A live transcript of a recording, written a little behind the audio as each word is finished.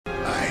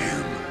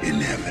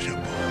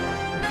inevitable.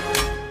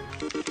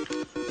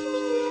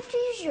 You have to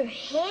use your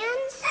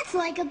hands? That's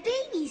like a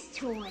baby's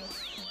toy.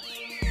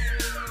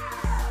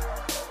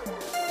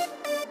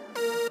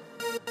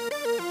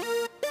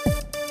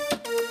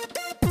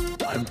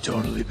 I'm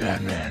totally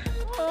Batman.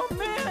 Oh,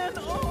 man!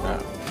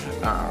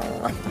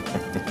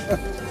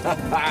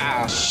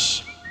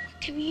 Shh.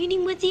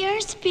 Communing with the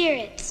earth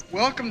spirits.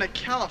 Welcome to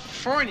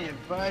California,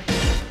 bud.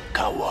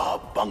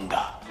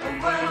 Cowabunga.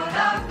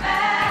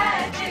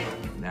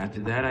 And after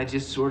that, I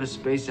just sort of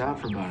space out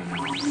for about an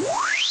hour.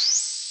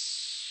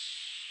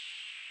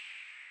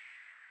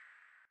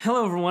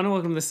 Hello, everyone, and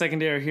welcome to the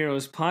Secondary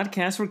Heroes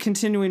podcast. We're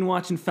continuing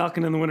watching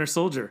Falcon and the Winter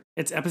Soldier.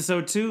 It's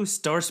episode 2,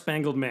 Star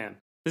Spangled Man.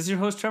 This is your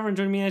host, Trevor, and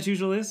joining me as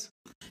usual is...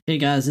 Hey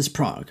guys, it's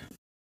Prague.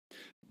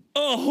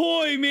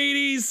 Ahoy,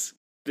 mateys!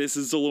 This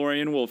is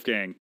DeLorean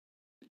Wolfgang.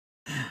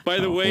 By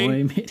the Ahoy,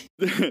 way,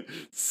 the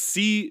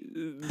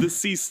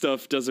C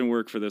stuff doesn't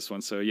work for this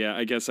one, so yeah,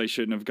 I guess I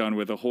shouldn't have gone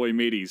with ahoy,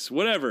 mateys.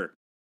 Whatever.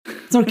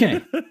 It's okay.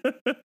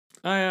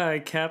 Aye, aye,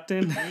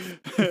 Captain.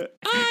 Aye,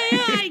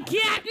 aye,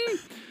 Captain!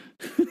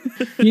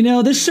 You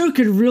know, this show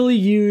could really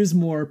use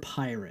more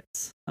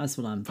pirates. That's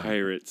what I'm thinking.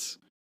 Pirates.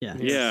 Yeah.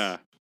 Yeah.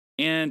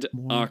 And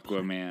More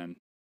Aquaman.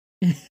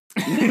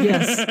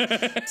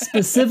 Yes.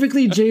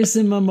 Specifically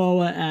Jason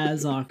Momoa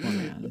as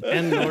Aquaman.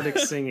 And Nordic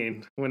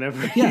singing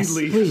whenever Yes,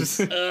 he leaves.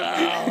 please.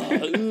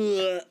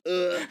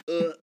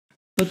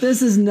 But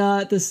this is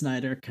not the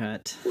Snyder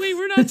cut. Wait,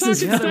 we're not This is-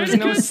 talking Yeah, there was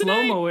Snyder no Cut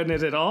slow-mo in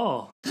it at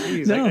all.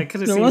 Jeez, No, I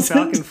could have there seen wasn't.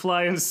 Falcon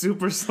fly in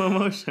super slow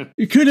motion.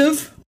 You could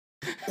have.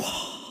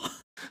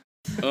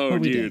 Oh, we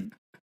dude.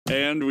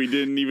 And we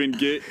didn't even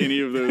get any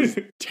of those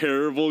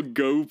terrible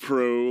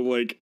GoPro,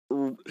 like,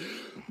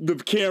 the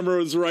camera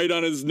was right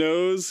on his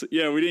nose.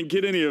 Yeah, we didn't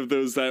get any of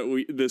those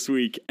this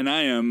week, and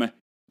I am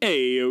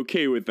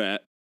A-okay with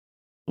that.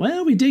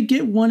 Well, we did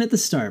get one at the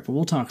start, but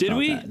we'll talk Did about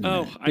we? that in a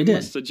Oh, minute. I We did.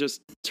 must have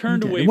just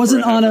turned We did. away It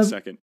wasn't for half on a a-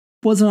 second.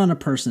 Wasn't on a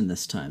person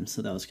this time,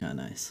 so that was kind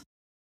of nice.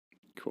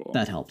 Cool.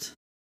 That helped.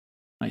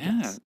 I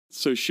yeah. guess.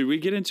 So should we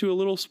get into a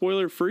little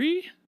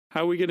spoiler-free?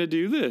 How are we going to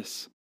do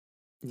this?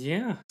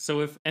 Yeah,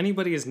 so if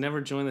anybody has never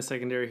joined the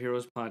Secondary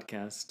Heroes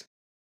podcast,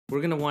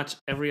 we're going to watch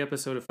every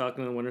episode of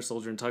Falcon and the Winter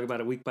Soldier and talk about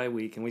it week by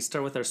week. And we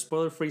start with our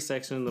spoiler-free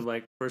section in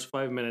the first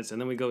 5 minutes, and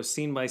then we go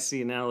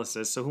scene-by-scene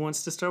analysis. So who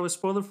wants to start with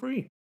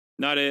spoiler-free?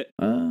 Not it.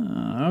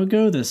 I'll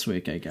go this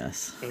week, I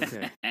guess.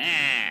 Okay.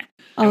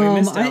 And we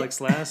missed I- Alex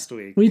last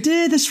week. We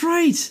did. That's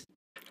right.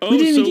 Oh, We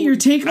didn't even so get your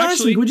take last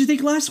actually- week. What'd you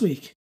think last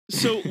week?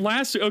 So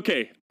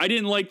okay, I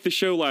didn't like the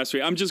show last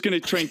week. I'm just going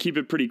to try and keep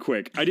it pretty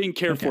quick. I didn't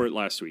care for it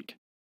last week.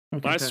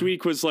 Okay. Last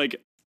week was like,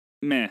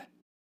 meh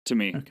to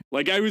me. Okay.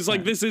 Like, I was like,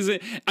 Alright. this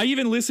isn't, I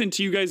even listened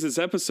to you guys this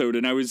episode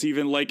and I was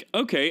even like,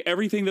 okay,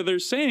 everything that they're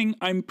saying,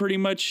 I'm pretty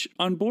much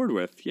on board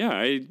with. Yeah,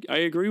 I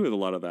agree with a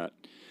lot of that.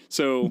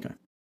 So, Okay.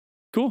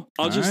 cool.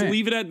 I'll just Alright.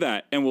 leave it at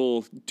that and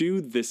we'll do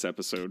this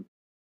episode.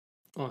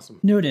 Awesome.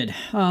 Noted.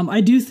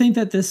 I do think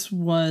that this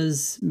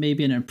was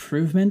maybe an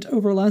improvement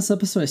over last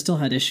episode. I still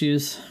had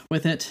issues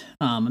with it.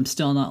 I'm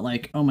still not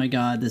like, oh my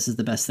god, this is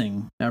the best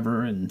thing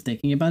ever, and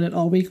thinking about it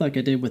all week like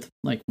I did with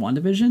like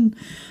WandaVision.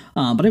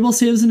 But I will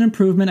say it was an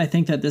improvement. I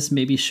think that this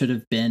maybe should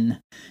have been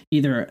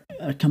either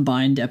a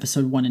combined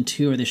episode 1 and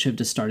 2, or they should have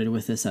just started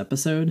with this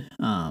episode.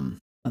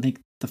 I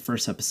think the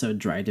first episode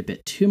dragged a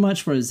bit too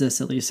much, whereas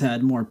this at least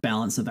had more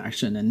balance of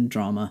action and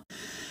drama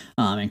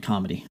and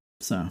comedy.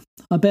 So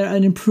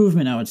an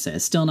improvement, I would say.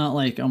 It's still not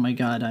like, oh my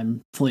god,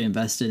 I'm fully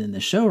invested in the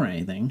show or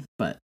anything,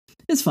 but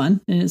it's fun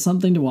and it's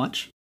something to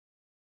watch.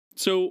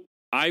 So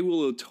I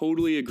will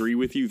totally agree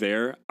with you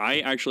there. I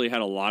actually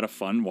had a lot of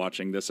fun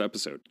watching this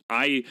episode.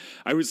 I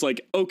was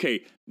like,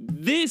 okay,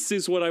 this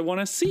is what I want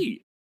to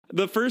see.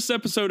 The first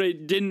episode,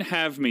 it didn't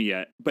have me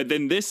yet, but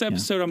then this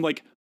episode, I'm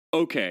like,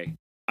 okay,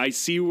 I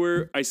see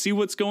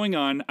what's going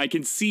on. I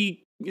can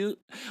see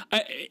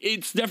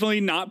it's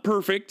definitely not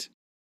perfect,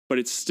 but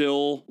it's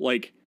still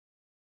like,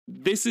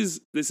 this is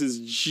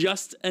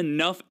just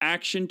enough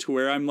action to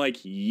where I'm like,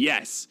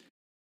 yes,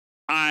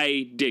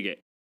 I dig it.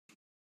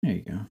 There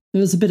you go. It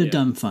was a bit Yeah. of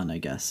dumb fun, I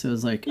guess. It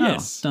was like,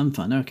 Yes. oh, dumb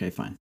fun. Okay,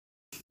 fine.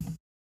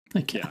 I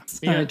guess.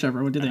 All right,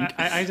 Trevor, what do you think?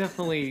 I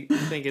definitely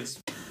think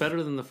it's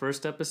better than the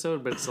first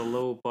episode, but it's a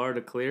low bar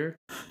to clear.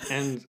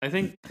 And I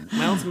think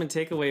my ultimate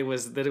takeaway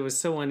was that it was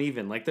so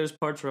uneven. Like, there's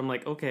parts where I'm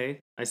like,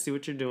 okay, I see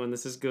what you're doing.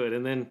 This is good.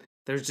 And then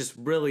there's just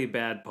really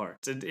bad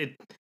parts. It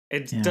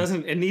Yeah.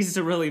 doesn't. It needs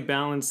to really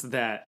balance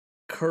that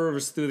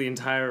curves through the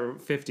entire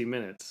 50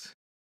 minutes.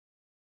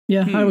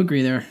 Yeah, I would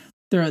agree there.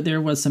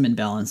 There was some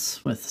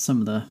imbalance with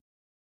some of the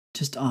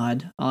just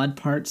odd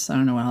parts. I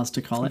don't know what else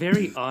to call it.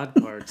 Very odd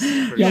parts.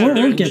 for Yeah, sure.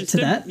 we'll get there's to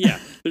that. Yeah,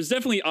 there's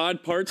definitely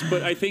odd parts,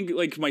 but I think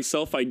like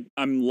myself,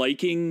 I'm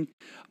liking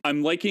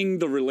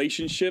the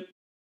relationship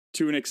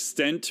to an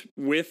extent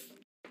with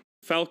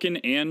Falcon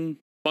and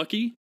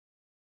Bucky.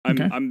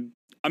 Okay.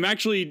 I'm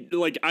actually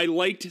like, I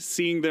liked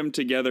seeing them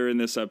together in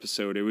this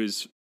episode.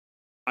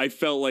 I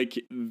felt like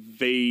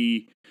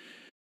they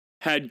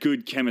had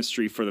good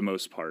chemistry for the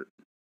most part.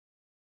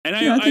 And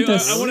Yeah, I think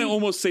that's- I want to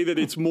almost say that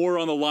it's more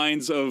on the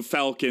lines of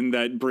Falcon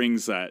that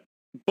brings that.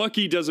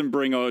 Bucky doesn't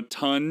bring a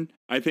ton.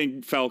 I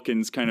think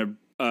Falcon's kind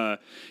of,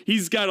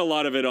 he's got a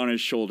lot of it on his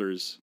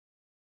shoulders.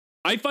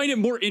 I find it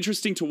more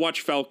interesting to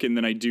watch Falcon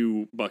than I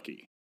do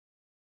Bucky.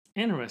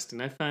 Interesting.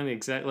 I find the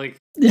exact I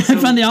I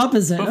found the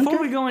opposite. Before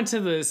Okay. we go into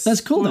the That's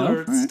cool, though. spoiler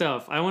All right.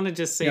 stuff, I want to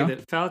just say Yeah.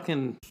 that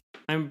Falcon,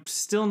 I'm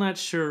still not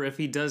sure if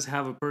he does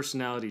have a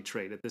personality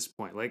trait at this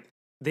point. Like,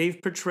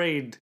 they've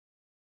portrayed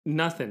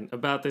nothing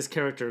about this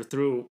character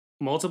through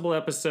multiple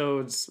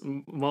episodes,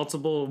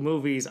 multiple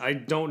movies. I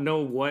don't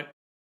know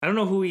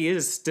who he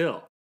is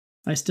still.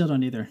 I still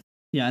don't either.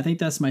 Yeah, I think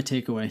that's my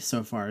takeaway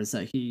so far is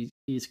that he's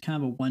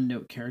kind of a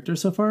one-note character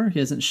so far. He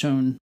hasn't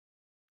shown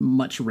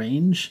much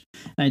range.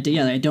 I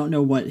don't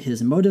know what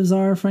his motives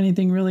are for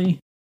anything really.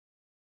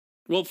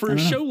 Well, for I a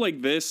don't know. show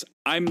like this,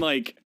 I'm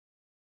like,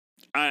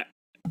 I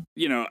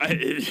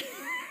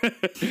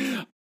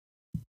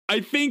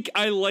think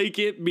I like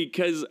it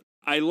because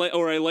I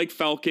like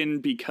Falcon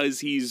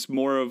because he's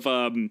more of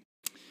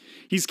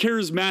he's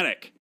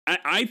charismatic.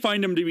 I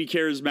find him to be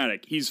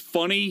charismatic. He's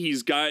funny.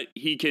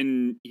 He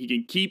can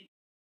keep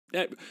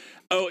that.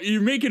 Oh,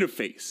 you're making a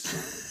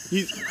face.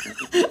 He's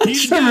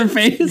Trevor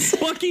face.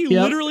 Bucky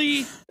Yep.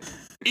 literally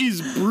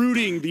is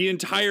brooding the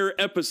entire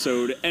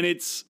episode, and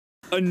it's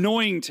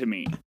annoying to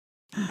me.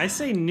 I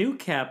say New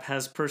Cap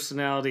has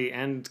personality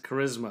and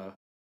charisma.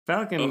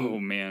 Falcon Oh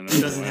man,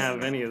 doesn't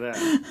have any of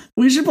that.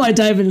 We should probably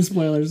dive into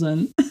spoilers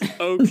then.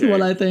 Okay,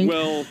 what I think.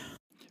 Well,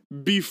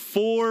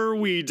 before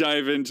we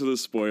dive into the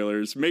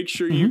spoilers, make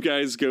sure you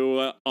guys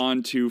go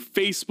onto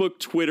Facebook,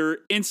 Twitter,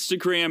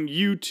 Instagram,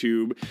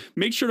 YouTube.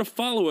 Make sure to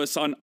follow us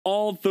on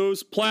all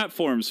those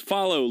platforms.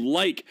 Follow,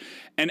 like,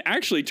 and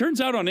actually,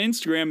 turns out on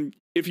Instagram,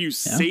 if you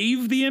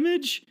save the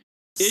image,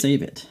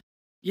 Save it.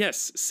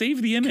 yes,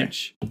 save the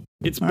image.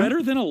 It's All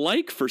better than a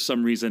like for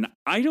some reason.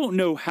 I don't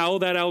know how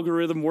that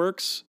algorithm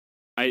works.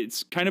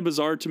 It's kind of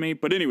bizarre to me.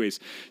 But anyways,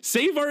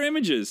 save our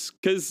images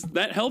because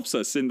that helps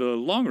us in the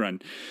long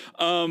run.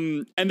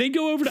 And then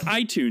go over to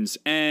iTunes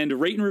and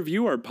rate and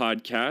review our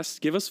podcast.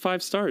 Give us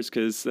 5 stars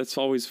because that's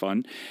always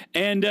fun.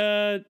 And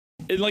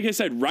like I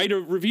said, write a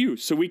review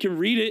so we can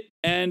read it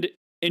and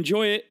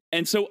enjoy it.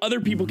 And so other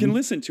people can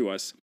listen to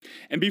us.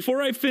 And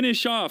before I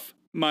finish off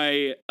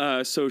my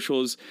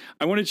socials,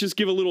 I want to just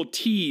give a little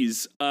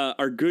tease.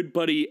 Our good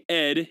buddy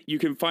Ed, you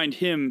can find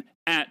him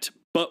at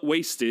Butt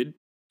Wasted.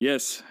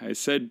 Yes, I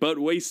said Butt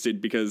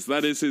Wasted because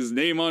that is his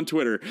name on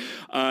Twitter.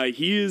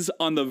 He is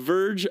on the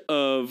verge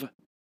of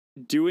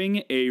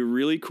doing a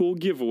really cool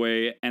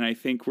giveaway, and I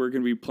think we're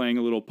going to be playing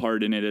a little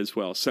part in it as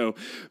well. So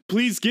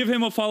please give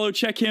him a follow,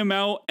 check him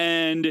out,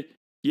 and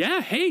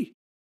yeah, hey,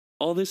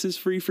 all this is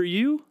free for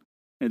you,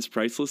 and it's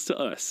priceless to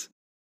us.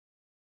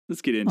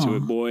 Let's get into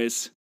it,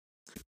 boys.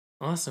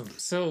 Awesome.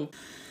 So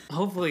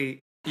hopefully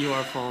you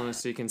are following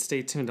us so you can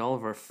stay tuned to all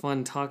of our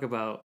fun talk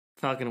about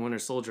Falcon and Winter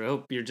Soldier. I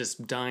hope you're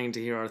just dying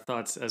to hear our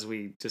thoughts as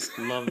we just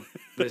love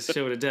this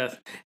show to death.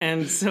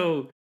 And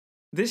so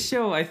this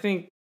show, I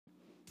think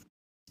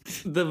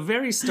the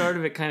very start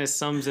of it kind of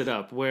sums it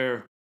up,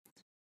 where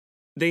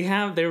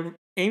they're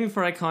aiming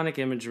for iconic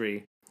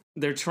imagery.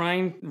 They're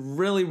trying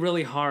really,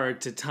 really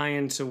hard to tie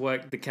into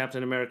what the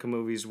Captain America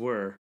movies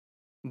were,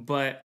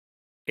 but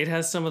it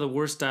has some of the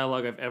worst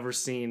dialogue I've ever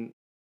seen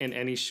in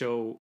any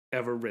show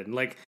ever written.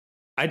 Like,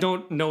 I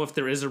don't know if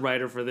there is a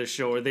writer for this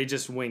show or they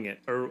just wing it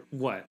or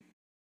what.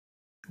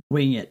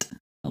 Wing it.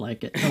 I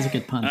like it. That was a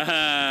good pun.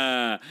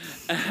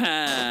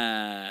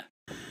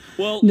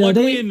 Well, No,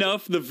 luckily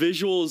enough, the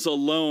visuals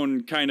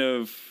alone kind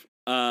of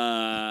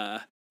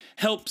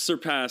help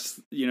surpass,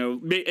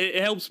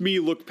 it helps me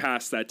look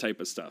past that type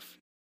of stuff.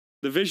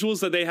 The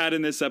visuals that they had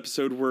in this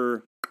episode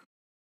were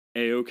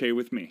A-okay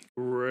with me.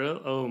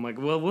 Real? Oh my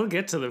god. Well, we'll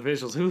get to the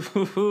visuals.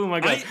 Oh my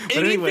god. But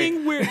Anything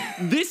anyway. where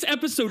this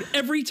episode,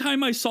 every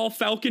time I saw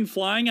Falcon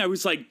flying, I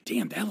was like,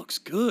 damn, that looks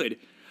good.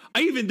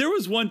 There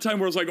was one time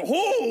where I was like,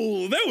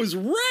 oh, that was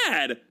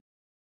rad.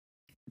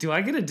 Do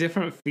I get a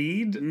different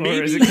feed? Or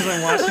Maybe. is it because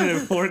I'm watching it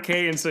in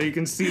 4K and so you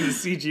can see the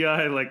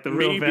CGI, like the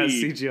real bad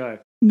Maybe. CGI?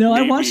 No, I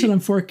Maybe. watched it on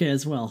 4K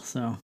as well,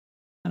 so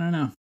I don't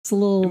know. It's a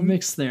little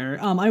mixed there.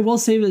 I will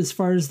say that as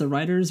far as the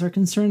writers are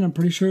concerned, I'm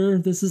pretty sure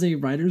this is a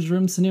writer's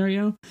room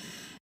scenario,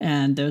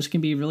 and those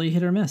can be really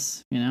hit or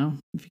miss.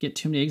 If you get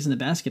too many eggs in the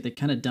basket, they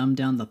kind of dumb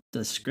down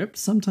the script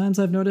sometimes,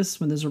 I've noticed,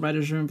 when there's a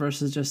writer's room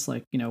versus just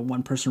like,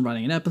 one person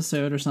running an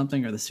episode or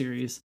something, or the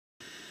series.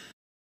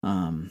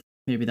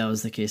 Maybe that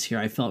was the case here.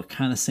 I felt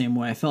kind of the same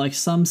way. I felt like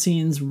some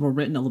scenes were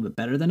written a little bit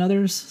better than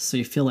others, so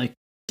you feel like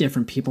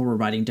different people were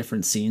writing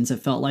different scenes.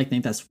 It felt like, I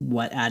think that's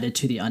what added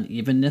to the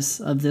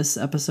unevenness of this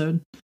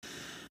episode.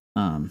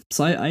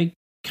 So I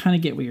kind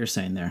of get what you're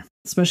saying there,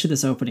 especially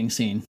this opening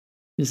scene.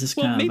 This is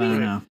kind of, I don't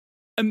know.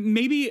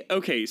 Maybe,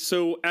 okay,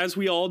 so as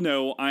we all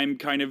know, I'm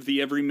kind of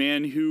the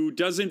everyman who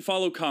doesn't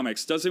follow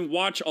comics, doesn't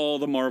watch all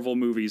the Marvel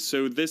movies.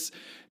 So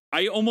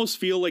I almost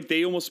feel like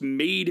they almost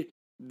made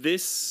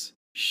this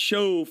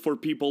show for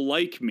people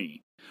like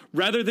me.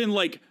 Rather than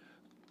like,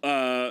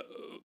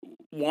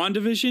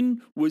 WandaVision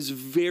was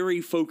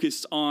very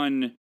focused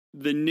on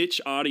the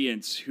niche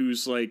audience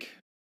who's like,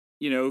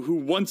 who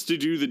wants to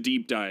do the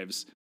deep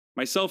dives.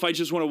 Myself, I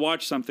just want to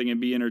watch something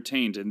and be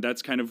entertained, and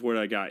that's kind of what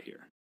I got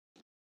here.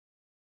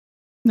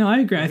 No, I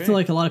agree. Okay. I feel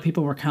like a lot of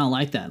people were kind of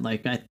like that.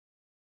 Like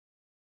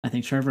I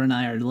think Trevor and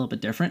I are a little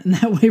bit different in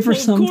that way for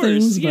some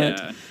things,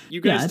 but you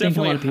guys I think a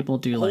definitely lot of people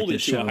do like hold the it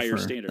to show a higher for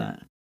standard.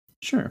 that.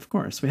 Sure, of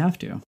course, we have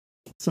to.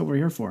 That's what we're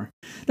here for.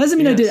 Doesn't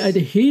mean Yes. I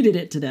hated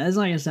it to death. It's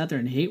not like I sat there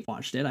and hate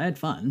watched it. I had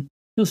fun.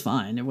 It was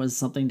fine. It was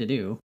something to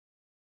do.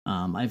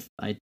 I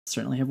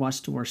certainly have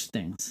watched worse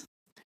things.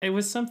 It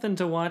was something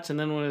to watch, and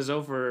then when it was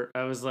over,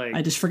 I was like,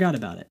 I just forgot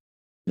about it.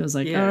 It was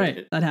like, Yeah, all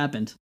right, that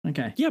happened.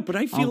 Okay. Yeah, but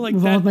I feel I'll like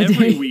move on that with my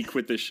every day. week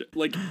with this show.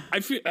 Like,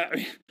 I feel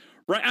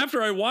right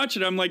after I watch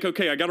it, I'm like,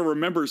 okay, I got to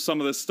remember some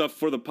of this stuff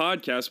for the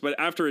podcast. But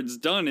after it's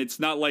done, it's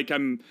not like I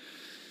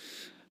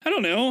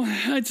don't know.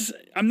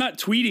 I'm not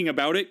tweeting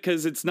about it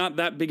because it's not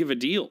that big of a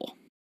deal.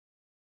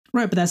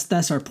 Right, but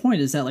that's our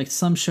point, is that like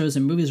some shows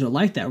and movies are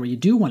like that where you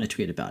do want to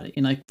tweet about it.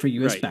 And like for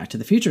you, it's Right. Back to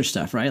the Future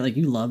stuff, right? Like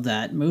you love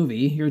that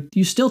movie.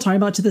 You still talk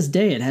about it to this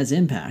day. It has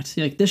impact.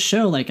 Like this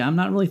show, like I'm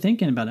not really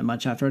thinking about it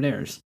much after it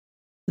airs.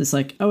 It's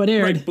like, oh, it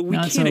aired. Right, but we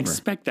now it's can't over.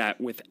 expect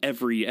that with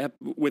every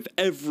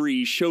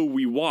show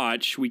we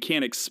watch. We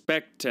can't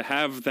expect to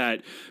have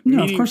that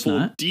No, of course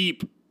meaningful, not.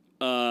 deep.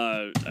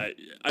 I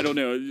don't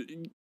know.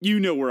 You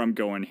know where I'm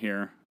going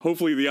here.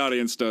 Hopefully the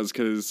audience does,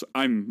 because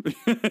I'm.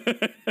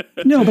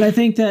 No, but I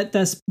think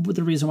that's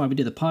the reason why we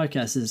do the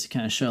podcast, is to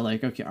kind of show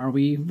like, okay,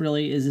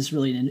 is this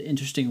really an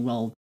interesting,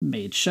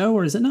 well-made show,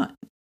 or is it not?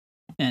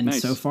 And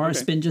Nice. so far, it's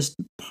Okay. been just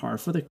par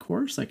for the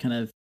course.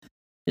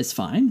 It's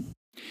fine.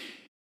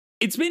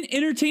 It's been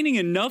entertaining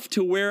enough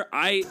to where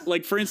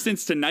like, for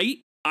instance, tonight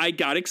I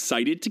got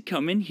excited to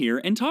come in here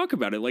and talk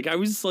about it. Like I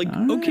was like, All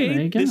right, there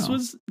okay, you this go.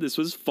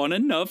 was fun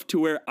enough to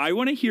where I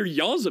want to hear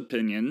y'all's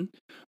opinion,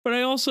 but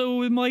I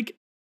also am like,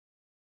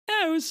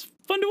 yeah, it was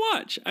fun to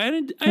watch. I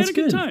had That's a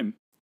good good. time.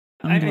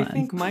 I'm I glad.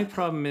 think my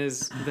problem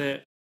is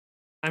that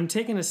I'm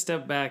taking a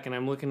step back and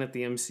I'm looking at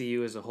the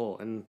MCU as a whole,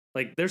 and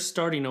like they're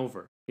starting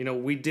over.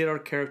 We did our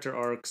character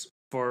arcs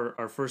for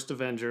our first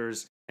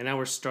Avengers, and now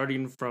we're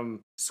starting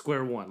from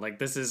square one. Like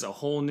this is a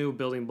whole new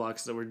building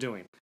blocks that we're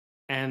doing,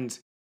 and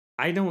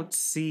I don't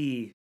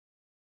see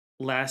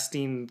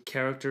lasting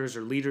characters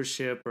or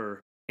leadership or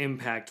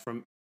impact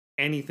from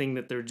anything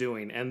that they're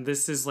doing, and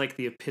this is like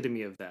the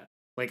epitome of that.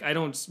 Like I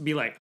don't be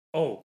like,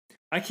 oh,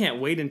 I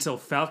can't wait until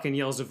Falcon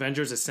yells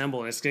Avengers Assemble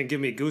and it's going to give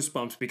me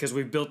goosebumps because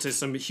we've built to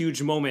some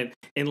huge moment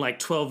in like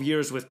 12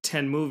 years with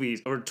 10 movies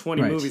or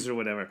 20 Right. movies or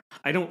whatever.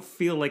 I don't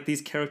feel like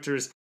these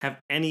characters have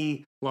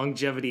any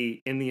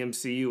longevity in the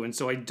MCU, and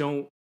so I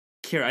don't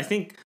care. I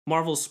think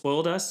Marvel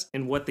spoiled us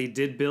in what they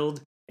did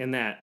build in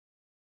that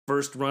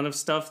first run of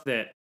stuff,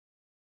 that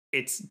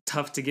it's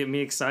tough to get me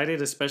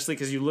excited, especially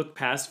because you look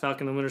past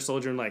Falcon and Winter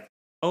Soldier and like,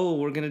 oh,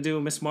 we're going to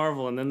do Miss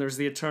Marvel, and then there's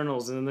the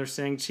Eternals, and then there's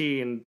Shang-Chi,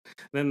 and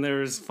then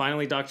there's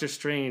finally Doctor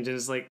Strange, and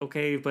it's like,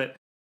 okay, but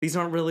these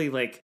aren't really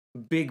like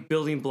big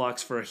building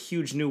blocks for a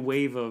huge new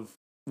wave of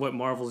what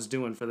Marvel is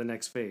doing for the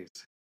next phase.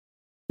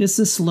 It's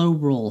a slow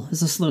roll.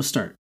 It's a slow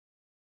start.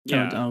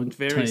 Yeah, I'll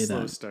Very tell you slow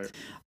that. start.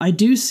 I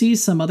do see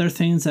some other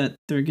things that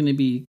they're going to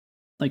be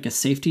like a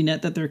safety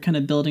net that they're kind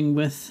of building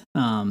with,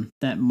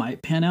 that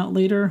might pan out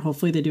later.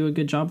 Hopefully they do a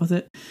good job with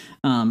it.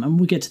 And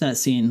we'll get to that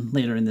scene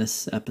later in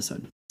this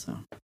episode. So,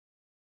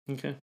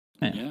 Okay.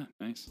 Yeah,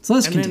 nice. so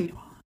let's And then-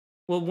 continue.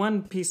 Well,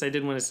 one piece I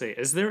did want to say,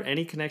 is there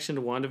any connection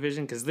to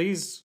WandaVision? Because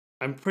these,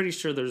 I'm pretty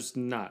sure there's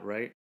not,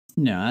 right?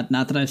 No,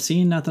 not that I've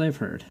seen, not that I've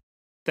heard.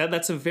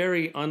 That's a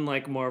very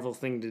unlike Marvel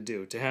thing to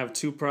do, to have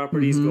two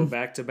properties go Mhm.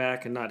 back to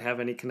back and not have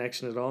any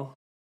connection at all.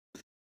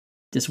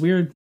 Just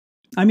weird.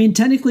 I mean,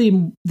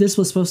 technically, this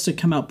was supposed to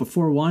come out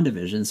before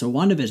WandaVision, so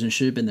WandaVision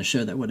should have been the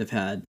show that would have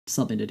had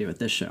something to do with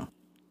this show.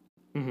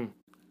 Mm-hmm.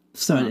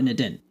 So, and it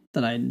didn't,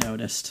 that I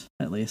noticed,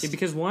 at least. Yeah,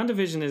 because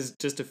WandaVision is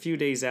just a few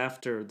days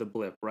after the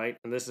blip, right?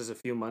 And this is a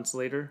few months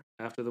later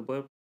after the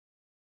blip.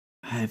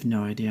 I have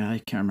no idea. I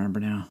can't remember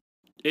now.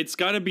 It's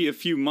got to be a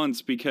few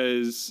months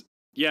because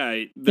they're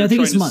I think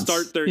trying it's to months.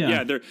 start their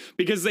Yeah. they're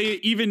because they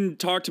even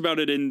talked about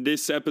it in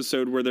this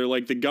episode where they're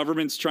like the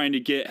government's trying to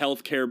get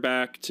healthcare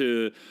back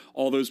to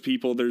all those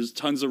people. There's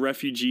tons of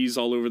refugees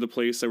all over the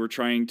place that we're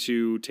trying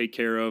to take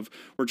care of.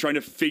 We're trying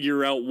to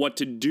figure out what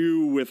to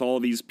do with all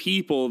these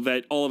people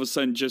that all of a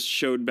sudden just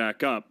showed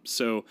back up.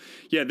 So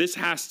yeah, this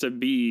has to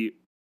be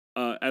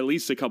at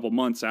least a couple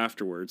months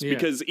afterwards, Yeah.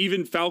 because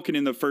even Falcon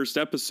in the first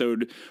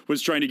episode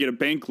was trying to get a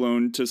bank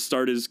loan to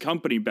start his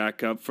company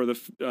back up for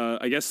the,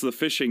 I guess the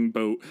fishing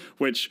boat,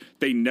 which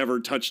they never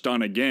touched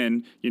on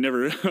again. You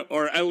never,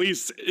 or at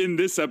least in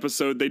this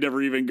episode, they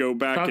never even go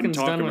back and Falcon's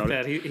talk done about with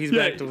it. that. He's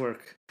Yeah. back to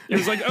work. It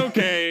was like,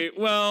 okay,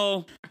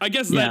 well, I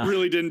guess that Yeah.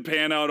 really didn't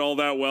pan out all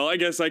that well. I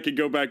guess I could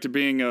go back to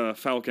being a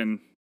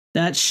Falcon.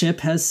 That ship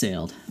has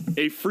sailed.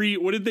 A free,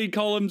 what did they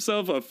call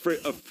himself? A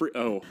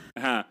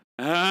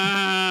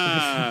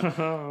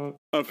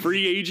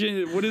free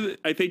agent. What is it?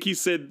 I think he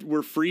said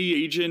we're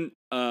free agent.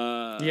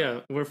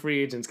 Yeah, we're free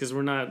agents because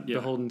we're not Yeah.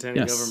 beholden to any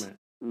Yes. government.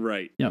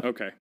 Right. Yep.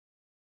 Okay.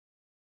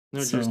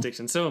 No So-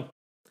 jurisdiction. So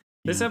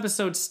This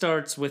episode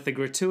starts with a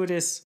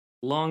gratuitous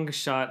long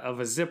shot of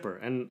a zipper,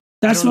 and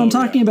That's what I'm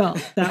talking about.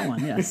 That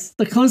one, yes.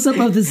 The close up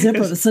of the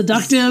zipper, the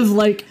seductive,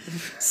 like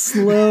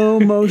slow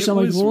motion.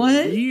 I'm like,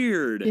 what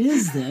weird.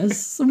 is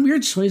this? Some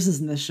weird choices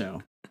in this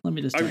show. Let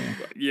me just tell you.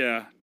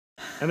 Yeah.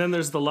 And then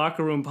there's the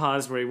locker room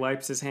pause where he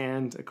wipes his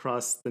hand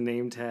across the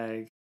name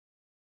tag.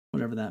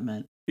 Whatever that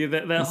meant. Yeah,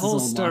 that This is whole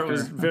old start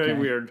was Walker. very Okay.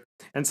 weird.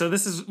 And so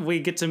we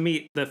get to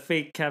meet the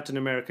fake Captain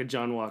America,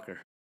 John Walker.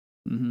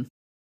 Mm-hmm.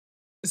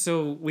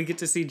 So we get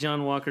to see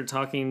John Walker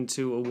talking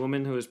to a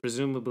woman who is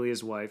presumably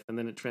his wife, and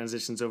then it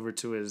transitions over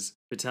to his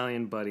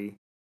battalion buddy.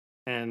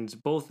 And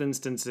both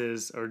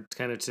instances are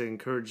kind of to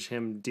encourage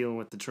him dealing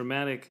with the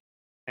traumatic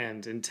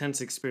and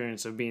intense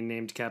experience of being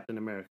named Captain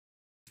America.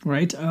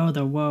 Right? Oh,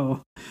 the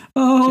woe.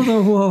 Oh,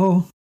 the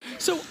woe.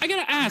 So I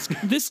gotta ask,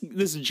 this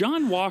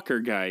John Walker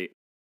guy,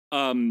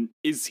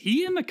 is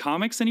he in the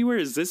comics anywhere?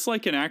 Is this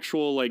like an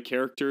actual like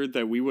character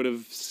that we would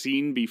have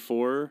seen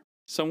before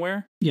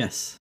somewhere?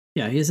 Yes.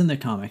 Yeah, he's in the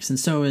comics, and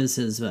so is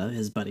his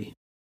buddy.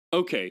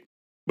 Okay,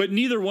 but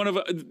neither one of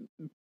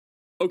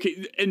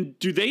okay, and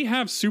do they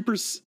have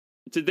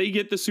did they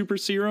get the super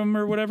serum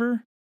or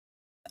whatever?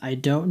 I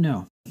don't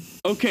know.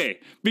 Okay,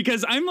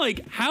 because I'm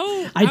like,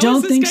 how I don't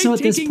is this think guy so at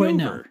this taking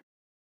point, over?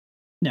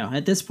 No,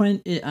 at this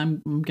point,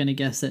 I'm going to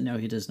guess that no,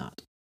 he does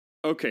not.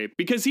 Okay,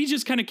 because he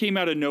just kind of came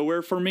out of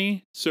nowhere for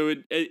me, so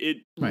it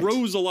Right.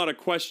 rose a lot of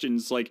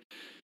questions, like,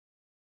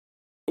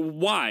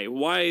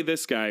 why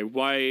this guy?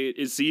 Why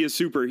is he a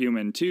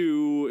superhuman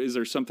too? Is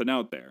there something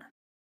out there?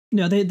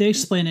 No, they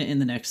explain it in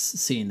the next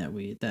scene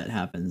that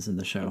happens in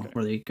the show, Okay.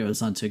 where he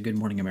goes on to Good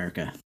Morning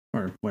America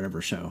or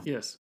whatever show.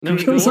 Yes. No,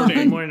 he Goes goes on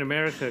on. More in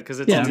America because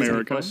it's Yeah. a Disney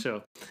America. Plus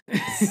show.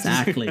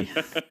 Exactly.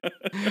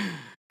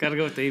 Gotta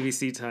go with the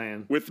ABC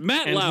tie-in. With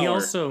Matt And Lauer. he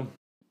also...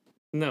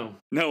 No.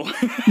 No.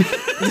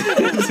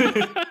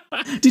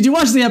 Did you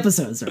watch the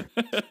episode, sir?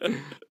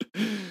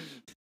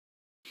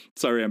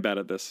 Sorry, I'm bad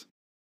at this.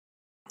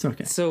 It's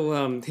okay.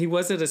 So he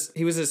was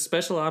a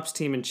special ops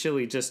team in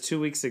Chile just 2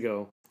 weeks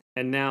ago,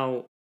 and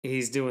now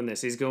he's doing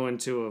this. He's going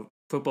to a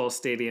football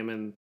stadium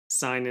and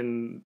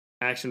signing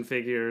action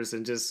figures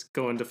and just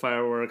going to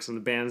fireworks and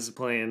the band's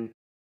playing,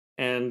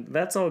 and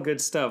that's all good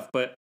stuff.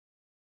 But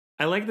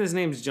I like that his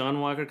name's John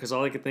Walker because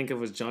all I could think of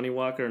was Johnny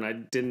Walker, and I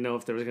didn't know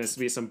if there was going to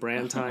be some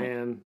brand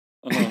tie-in.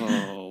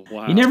 Oh,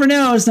 wow. You never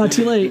know. It's not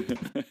too late.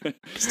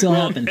 Still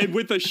happen. And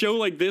with a show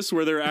like this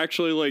where they're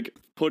actually like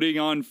putting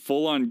on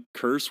full on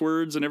curse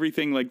words and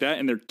everything like that,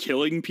 and they're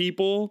killing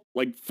people,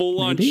 like full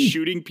on Maybe.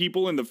 shooting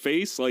people in the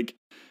face, like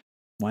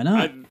Why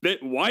not?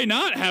 why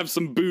not have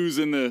some booze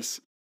in this?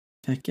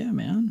 Heck yeah,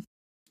 man.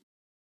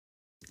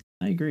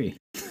 I agree.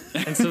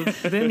 And so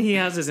then he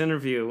has his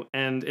interview,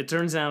 and it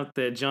turns out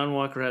that John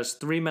Walker has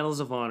 3 Medals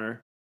of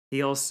Honor.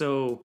 He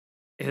also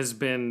has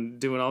been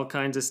doing all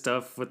kinds of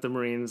stuff with the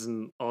Marines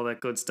and all that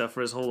good stuff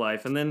for his whole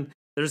life. And then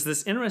there's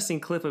this interesting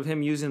clip of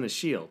him using the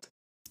shield.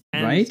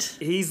 And Right?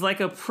 he's like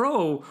a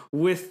pro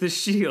with the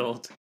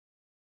shield.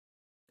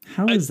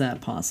 How is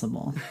that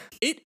possible?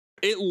 It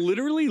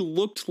literally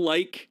looked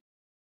like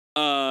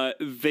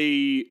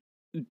they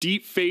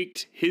deep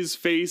faked his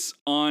face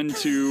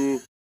onto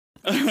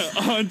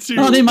onto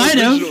Oh, they might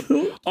have.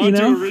 original- You onto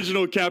know?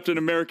 original Captain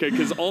America,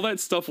 because all that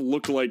stuff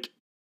looked like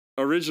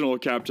original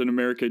Captain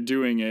America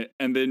doing it,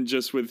 and then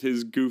just with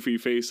his goofy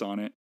face on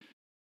it.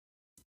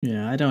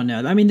 Yeah, I don't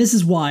know. I mean, this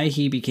is why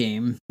he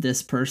became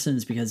this person,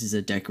 is because he's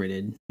a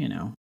decorated,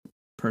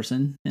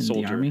 person in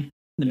Soldier. the army,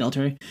 the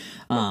military.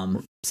 So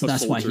A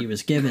that's why soldier. he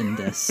was given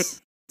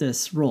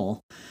this role.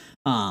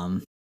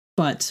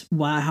 But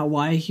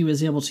why he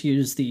was able to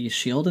use the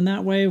shield in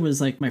that way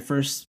was like, my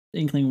first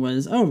inkling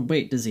was, oh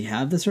wait, does he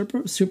have the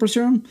super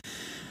serum?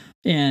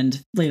 And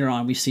later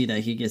on, we see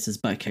that he gets his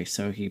butt kicked,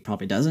 so he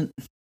probably doesn't.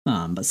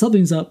 But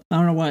something's up. I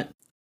don't know what.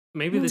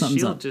 Maybe the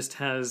Something's shield up. just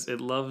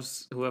it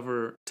loves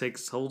whoever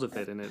takes hold of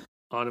it, and it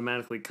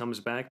automatically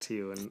comes back to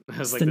you and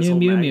has It's like the this new whole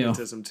Mew Mew.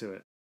 magnetism to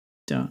it.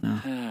 Don't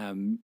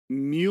know.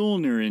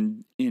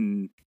 Mjolnir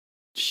in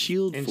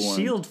shield In form.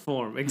 shield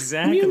form,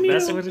 exactly. Mew Mew.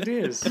 That's what it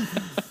is.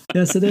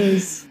 Yes, it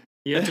is.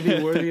 You have to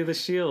be worthy of the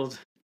shield.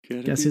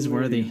 Gotta Guess be he's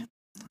worthy.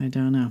 I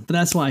don't know, but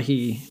that's why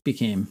he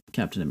became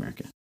Captain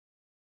America.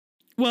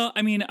 Well,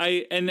 I mean,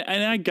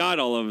 I got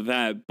all of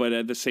that, but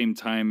at the same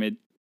time,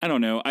 I don't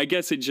know. I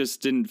guess it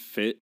just didn't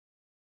fit.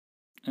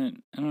 I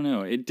don't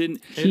know. It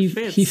didn't. He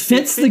fits. he It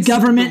fits the fits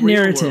government the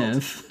real world.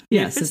 narrative.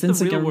 Yes, it fits it fits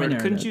the the real government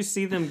world. Couldn't narrative. you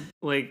see them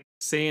like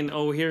saying,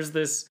 "Oh, here's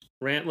this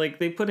rant"? Like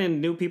they put in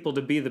new people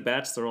to be the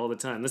Bachelor all the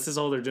time. This is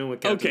all they're doing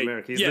with Captain Okay.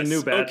 America. He's yes, the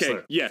new Bachelor,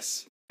 Okay.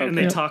 Yes. and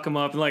Okay. they talk him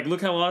up and like,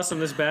 "Look how awesome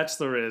this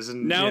Bachelor is."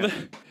 And Now yeah.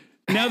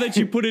 now that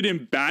you put it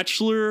in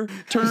Bachelor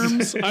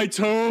terms, I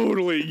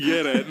totally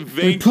get it. We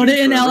Thank put you, it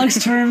in Trevor.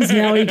 Alex terms.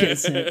 Now he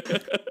gets it.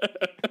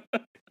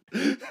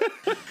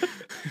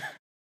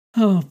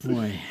 Oh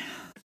boy.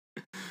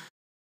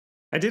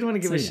 I did want to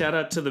give So, a yeah. shout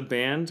out to the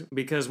band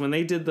because when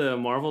they did the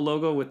Marvel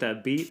logo with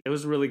that beat, it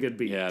was a really good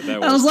beat. Yeah,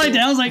 that I was like,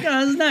 cool. oh,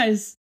 that's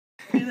nice.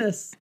 Look at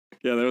this.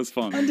 Yeah, that was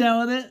fun. I'm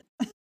down with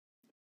it.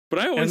 But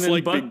I always then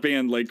like Buck- big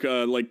band,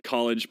 like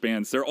college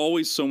bands. They're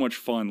always so much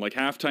fun. Like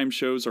halftime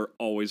shows are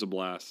always a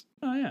blast.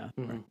 Oh yeah.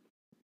 Mhm.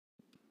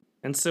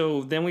 And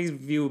so then we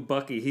view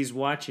Bucky. He's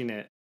watching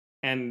it,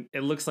 and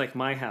it looks like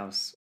my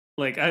house.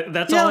 Like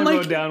that's all I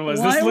wrote down was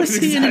why this was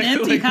looks he in an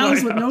exactly empty like my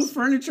house with no house.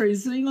 furniture?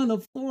 He's sitting on the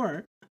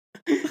floor.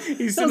 He's That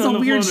was sitting a on the floor.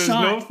 weird There's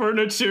shot. no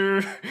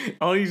furniture.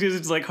 All he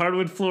is like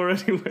hardwood floor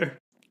anywhere.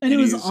 And it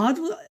And was he's- odd.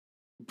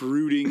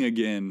 Brooding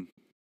again.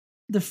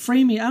 The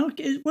framing,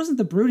 it wasn't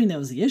the brooding that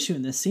was the issue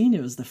in this scene.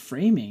 It was the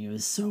framing. It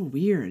was so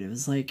weird. It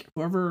was like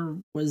whoever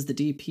was the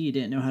DP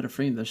didn't know how to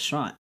frame the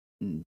shot.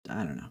 And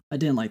I don't know. I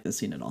didn't like this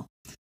scene at all.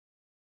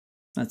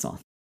 That's all.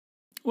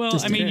 Well,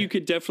 Just I mean, a- you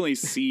could definitely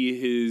see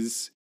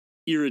his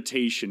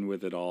irritation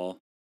with it all.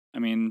 I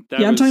mean, that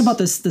Yeah, I'm was- talking about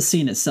the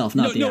scene itself,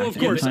 not No, the no, of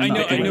acting. I'm course, talking I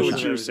know, about I the know way what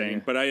shot. you're saying,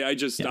 Yeah. but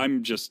Yeah.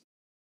 I'm just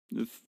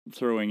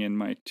throwing in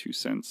my 2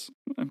 cents.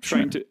 I'm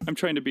trying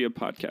to be a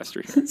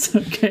podcaster here. It's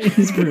okay.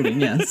 He's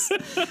brooding. Yes,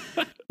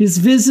 he's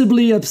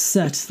visibly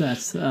upset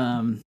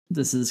that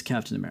this is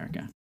Captain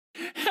America.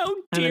 How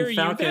then dare you?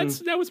 Falcon-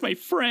 That was my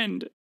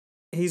friend.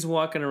 He's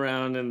walking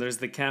around, and there's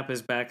the Cap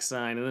his back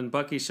sign, and then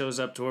Bucky shows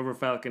up to wherever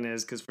Falcon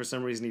is because for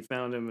some reason he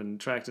found him and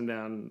tracked him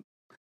down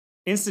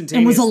instantaneously.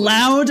 And was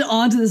allowed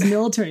onto this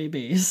military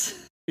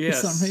base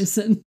Yes. for some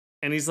reason.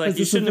 And he's like, as a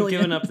you shouldn't have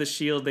civilian." given up the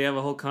shield. They have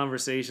a whole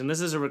conversation. This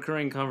is a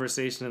recurring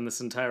conversation in this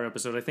entire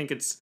episode. I think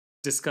it's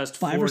discussed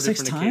 5 4 or 6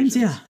 different times.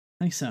 occasions. Yeah,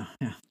 I think so.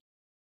 Yeah.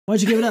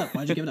 Why'd you give it up?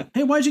 Why'd you give it up?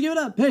 Hey, why'd you give it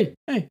up? Hey,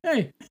 hey,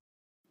 hey.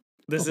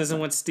 This isn't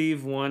what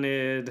Steve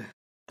wanted.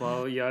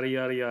 Well, yada,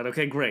 yada, yada.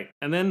 Okay, great.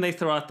 And then they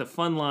throw out the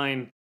fun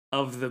line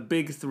of the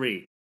big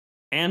 3.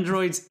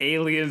 Androids,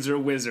 aliens, or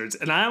wizards.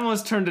 And I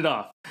almost turned it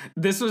off.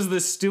 This was the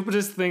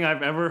stupidest thing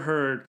I've ever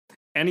heard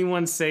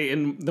anyone say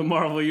in the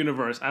Marvel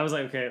Universe. I was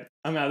like, okay,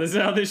 I'm out. This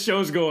is how this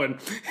show's going.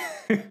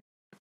 But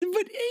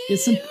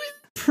It's some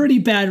pretty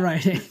bad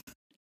writing.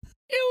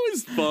 it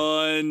was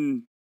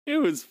fun. It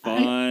was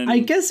fun. I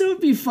guess it would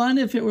be fun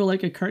if it were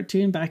like a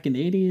cartoon back in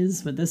the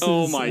 80s, but this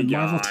Oh is my a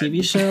Marvel God.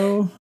 TV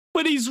show.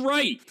 But he's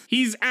right.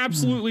 He's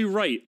absolutely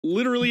right.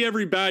 Literally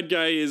every bad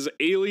guy is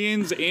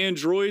aliens,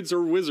 androids,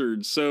 or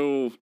wizards.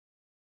 So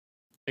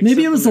Maybe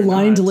Except it was the when they're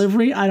line not.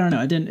 delivery. I don't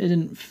know. It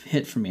didn't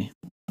hit for me.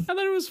 I thought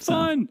it was So,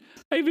 fun.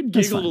 I even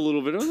that's giggled a fun.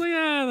 little bit. I was like,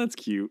 that's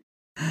cute.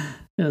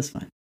 It was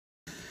fun.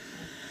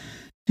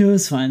 It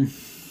was fun.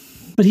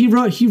 But he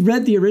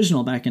read the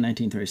original back in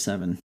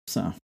 1937.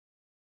 So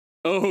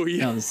Oh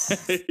yeah, that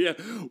was yeah.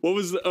 What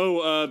was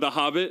the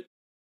Hobbit?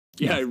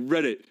 Yeah, Yeah. I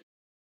read it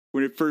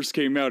when it first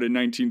came out in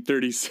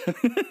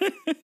 1937.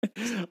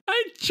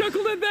 I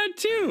chuckled at that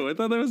too. I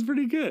thought that was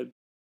pretty good.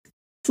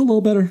 it's a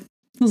little better.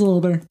 It was a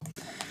little better.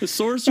 The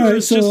sorcerer All right,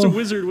 is just a so-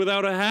 wizard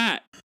without a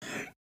hat.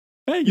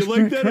 Hey, you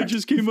like that? I Correct.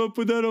 just came up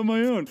with that on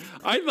my own.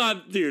 I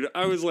thought, dude,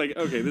 I was like,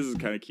 okay, this is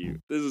kind of cute.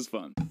 This is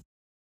fun. It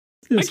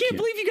I was can't cute.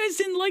 believe you guys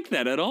didn't like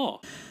that at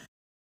all.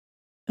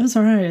 It was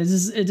alright.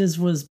 It just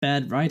was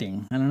bad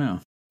writing. I don't know.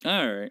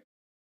 All right.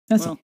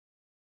 That's Well. all.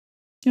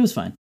 It was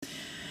fine.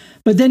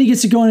 But then he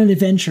gets to go on an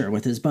adventure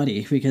with his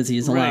buddy because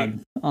he's Right. allowed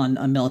on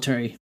a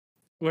military.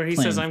 Where he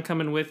Plane. says, I'm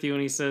coming with you,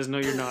 and he says, no,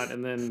 you're not.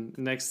 And then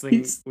next thing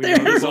He's we there.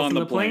 know, He's they're on on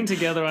the the plane plane.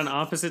 together on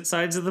opposite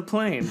sides of the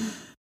plane.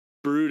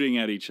 Brooding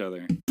at each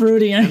other.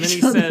 Brooding at And then he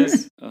each other.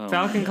 says, Oh,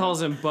 Falcon man.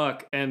 calls him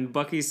Buck, and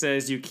Bucky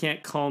says, you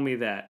can't call me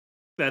that.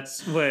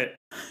 That's what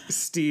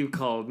Steve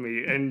called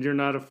me, and you're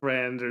not a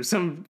friend, or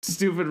some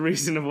stupid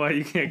reason of why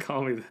you can't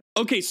call me that.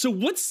 Okay, so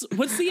what's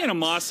the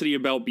animosity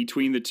about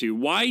between the two?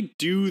 Why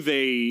do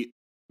they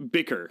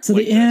bicker So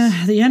like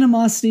this? the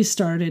animosity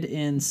started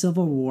in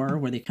Civil War,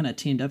 where they kind of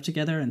teamed up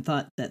together and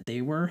thought that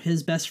they were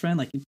his best friend.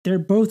 Like they're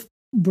both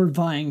were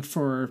vying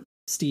for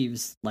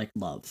Steve's like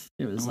love.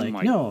 It was Oh like,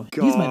 my no,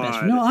 he's my best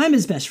friend. No, God. I'm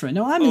his best friend.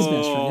 No, I'm his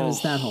best friend. It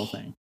was that Oh. whole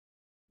thing.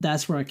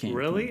 That's where it came.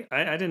 Really? From.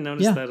 I didn't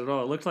notice Yeah. that at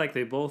all. It looked like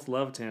they both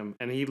loved him,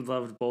 and he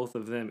loved both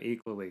of them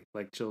equally,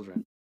 like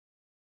children.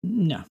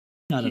 No,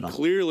 not He at all.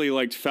 clearly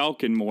liked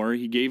Falcon more.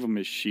 He gave him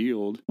his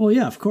shield. Well,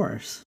 yeah, of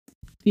course.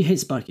 He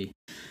hates Bucky.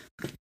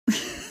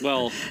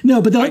 Well,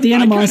 No, but the I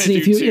animosity,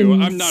 kinda if do you too.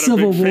 in I'm not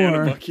Civil a big fan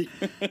War, of Bucky.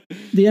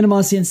 the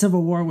animosity in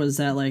Civil War was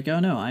that like, oh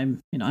no,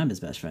 I'm his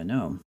best friend.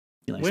 No,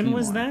 he likes When me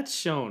was more. that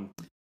shown?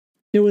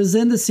 It was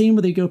in the scene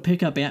where they go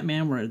pick up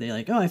Ant-Man, where they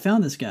like, oh, I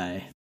found this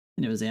guy,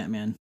 and it was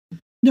Ant-Man.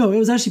 No, it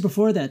was actually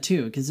before that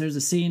too, because there's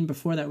a scene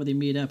before that where they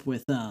meet up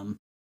with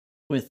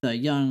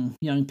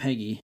young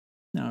Peggy.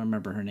 I don't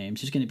remember her name.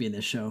 She's going to be in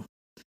this show.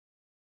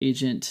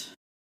 Agent.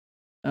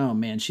 Oh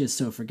man, she is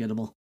so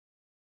forgettable.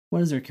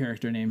 What is her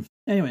character name?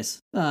 Anyways,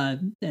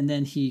 and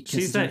then he kisses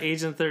She's that her.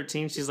 Agent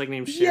 13. She's like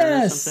named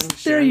Sharon Yes, or something. there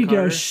Sharon you go,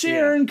 Carter?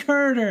 Sharon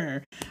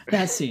Carter.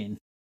 That scene.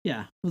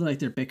 Yeah, was like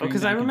they're bickering.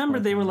 Because I back and remember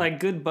forth they were on that. like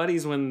good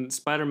buddies when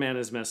Spider-Man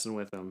is messing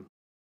with them.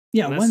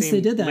 yeah. And that Once they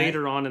seemed did that,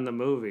 later on in the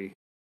movie.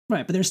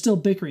 right? But they're still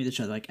bickering with each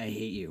other, like I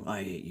hate you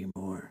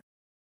more,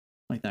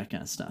 like that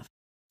kind of stuff.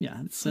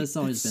 Yeah, that's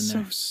always been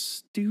there. So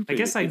stupid. I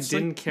guess I It's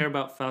didn't like- care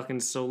about Falcon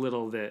so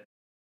little that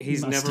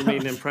he's must never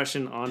made an have.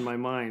 impression on my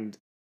mind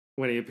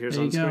when he appears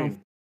There on you go.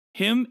 screen.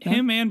 Him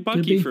and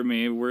Bucky be. for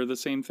me were the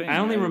same thing. I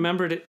only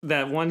remembered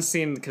that one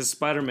scene because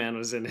Spider-Man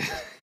was in it.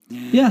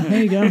 Yeah,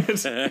 there you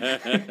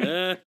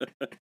go.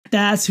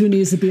 That's who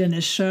needs to be in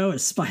this show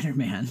is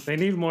Spider-Man. They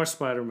need more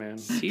Spider-Man.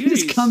 He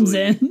just comes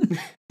in.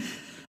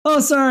 Oh,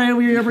 sorry,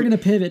 we're going to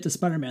pivot to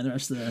Spider-Man the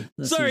rest of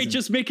the Sorry, season.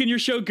 just making your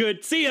show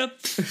good. See ya.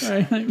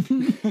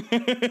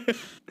 Right.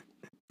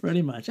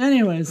 Pretty much.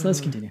 Anyways,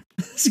 let's continue.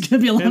 It's going to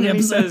be a long And then he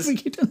episode. says, if we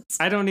keep doing this.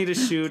 I don't need to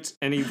shoot,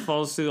 and he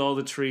falls through all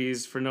the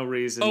trees for no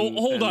reason. Oh,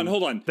 hold and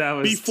on. That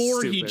was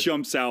Before he stupid.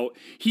 jumps out,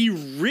 he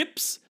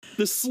rips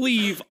the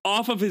sleeve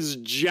off of his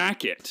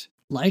jacket.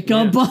 Like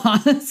a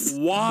boss.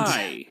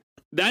 Why?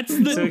 That's So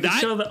he the can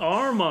show that the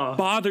arm off.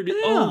 bothered. Yeah.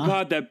 Oh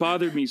God, that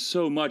bothered me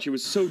so much. It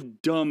was so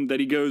dumb that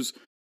he goes,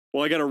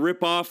 "Well, I got to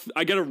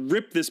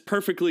rip this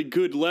perfectly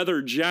good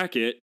leather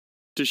jacket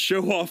to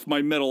show off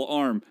my metal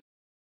arm."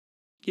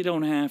 You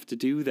don't have to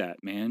do that,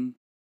 man.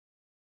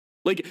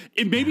 Like,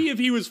 maybe if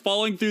he was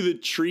falling through the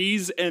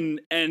trees and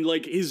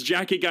like his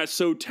jacket got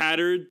so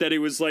tattered that it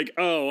was like,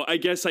 oh, I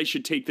guess I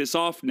should take this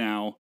off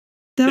now.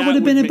 That would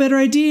have been a better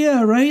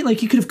idea, right? Like,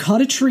 he could have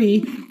caught a tree,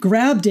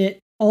 grabbed it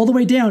all the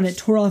way down, and it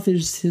tore off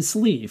his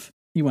sleeve.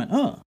 He went,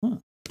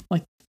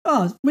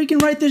 we can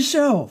write this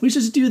show. We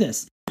should just do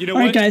this. You know all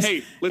what? right, guys.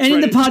 Hey, let's ending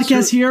the write it.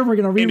 podcast here. We're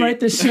going to rewrite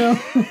this show.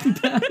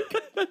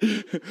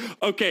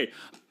 Okay,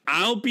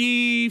 I'll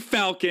be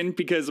Falcon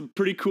because I'm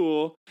pretty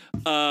cool.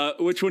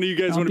 Which one of you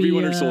guys I'll want to be be,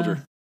 Winter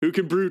Soldier? Who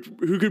could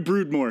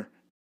brood more?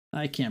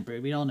 I can't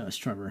breathe. We all know it's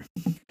Trevor.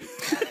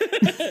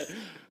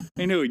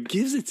 I know, it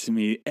gives it to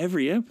me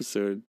every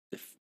episode. I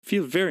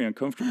feel very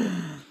uncomfortable.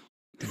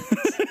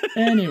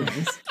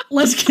 Anyways,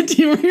 let's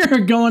continue. We are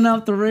going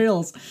off the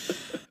rails.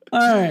 All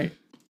right.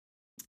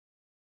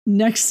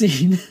 Next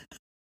scene.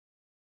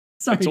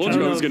 Sorry, I told you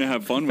Trevor. I was going to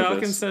have fun with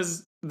Falcon this.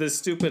 says the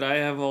stupid I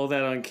have all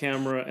that on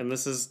camera, and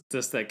this is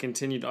just that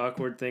continued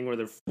awkward thing where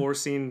they're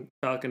forcing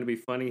Falcon to be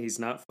funny. He's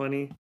not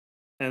funny.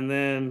 And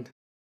then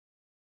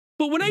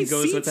But when he I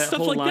goes see with that stuff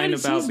whole like line that,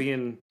 about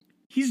being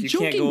he's you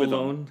joking can't go with them.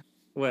 alone.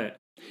 What?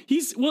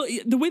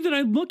 The way that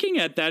I'm looking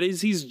at that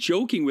is he's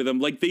joking with him.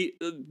 Like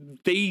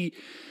they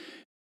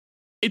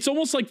it's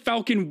almost like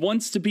Falcon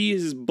wants to be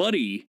his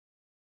buddy.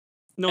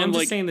 No, And I'm just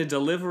like- saying the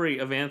delivery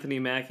of Anthony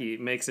Mackie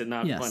makes it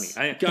not Yes.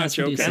 funny.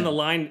 Gotcha, what he okay. said. And the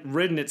line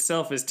written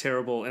itself is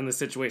terrible in the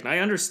situation. I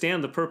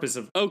understand the purpose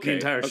of the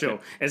entire show.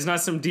 It's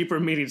not some deeper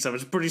meaning stuff.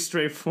 It's pretty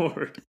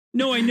straightforward.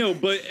 No, I know,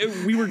 but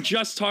we were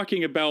just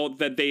talking about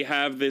that they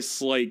have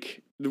this,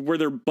 like, where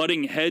they're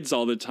butting heads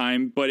all the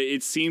time, but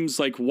it seems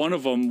like one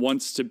of them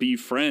wants to be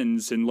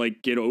friends and,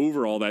 like, get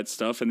over all that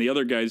stuff, and the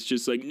other guy's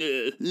just like,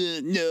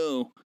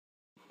 no.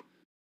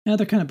 Yeah,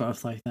 they're kind of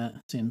both like that,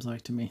 seems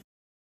like to me.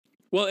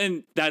 Well,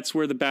 and that's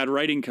where the bad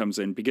writing comes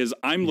in, because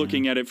I'm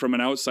looking at it from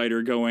an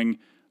outsider going,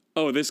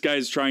 oh, this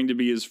guy's trying to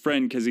be his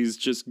friend because he's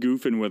just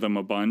goofing with him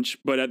a bunch,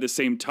 but at the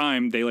same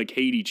time, they, like,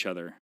 hate each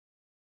other.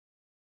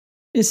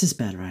 It's just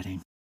bad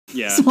writing.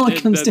 Yeah. That's all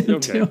it comes down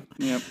to.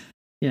 Yep.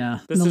 Yeah,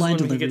 This and the is line when he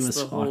delivery gets was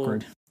the whole-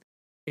 awkward.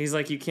 He's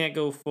like, you can't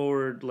go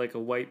forward like a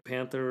White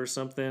Panther or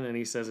something. And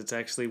he says it's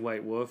actually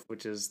White Wolf,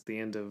 which is the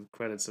end of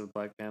credits of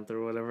Black Panther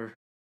or whatever.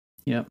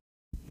 Yep.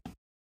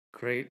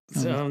 Great.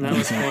 Oh, So that that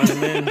was was fun.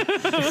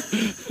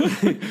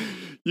 And then,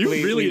 You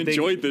We- really we think-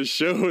 enjoyed this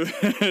show,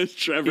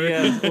 Trevor.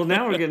 yeah, well,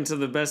 now we're getting to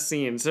the best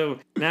scene. So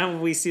now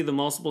we see the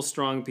multiple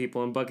strong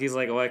people, and Bucky's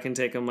like, oh, I can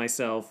take them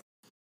myself.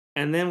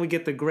 And then we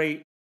get the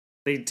great,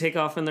 they take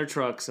off in their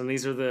trucks, and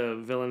these are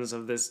the villains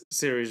of this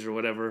series or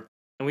whatever.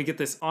 And we get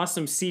this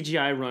awesome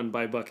CGI run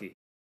by Bucky,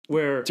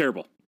 where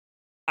Terrible.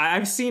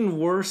 I've seen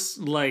worse,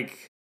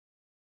 like,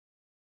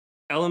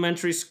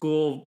 elementary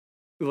school,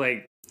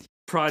 like,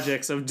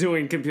 projects of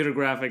doing computer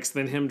graphics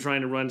than him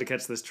trying to run to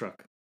catch this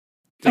truck.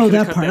 They Oh, could've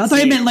that cut part. I thought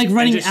you scene meant like and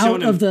running just shown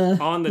out him of the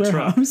on the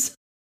truck. warehouse.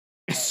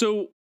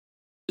 So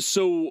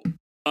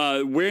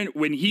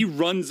when he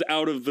runs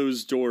out of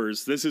those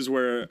doors, this is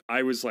where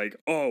I was like,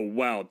 oh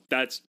wow,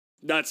 that's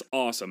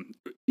awesome.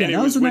 Yeah, And it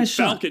that was a when nice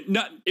shot. Falcon,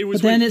 it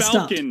was But then when it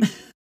stopped. Falcon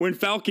when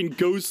Falcon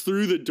goes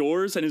through the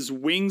doors and his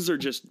wings are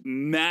just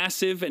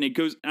massive, and it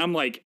goes. I'm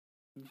like,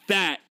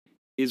 that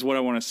is what I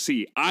want to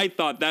see. I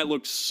thought that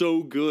looked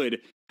so good.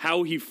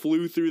 How he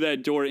flew through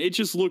that door, it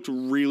just looked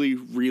really,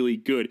 really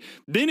good.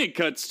 Then it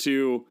cuts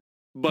to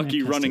Bucky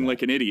cuts to running that.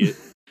 like an idiot.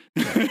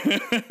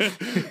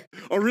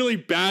 A really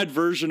bad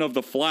version of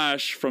the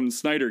Flash from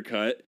Snyder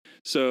Cut.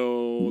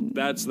 So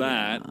that's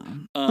that.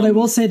 But I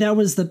will say that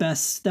was the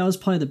best. That was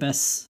probably the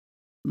best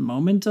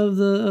moment of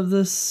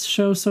this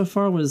show so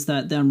far. Was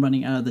that them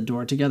running out of the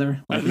door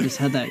together? Like we just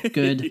had that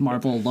good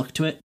Marvel look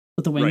to it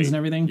with the wings Right. and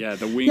everything. Yeah,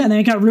 the wing. Yeah, and then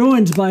it got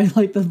ruined by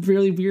like the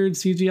really weird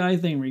CGI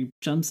thing where he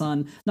jumps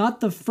on not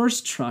the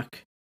first truck,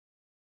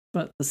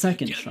 but the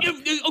second truck.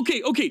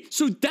 Okay.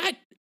 So that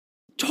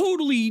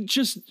totally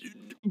just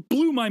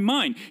blew my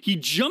mind. He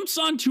jumps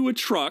onto a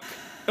truck.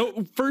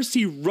 Oh, first,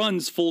 he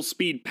runs full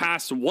speed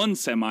past one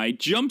semi,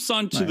 jumps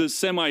onto Right. the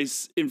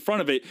semis in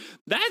front of it.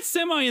 That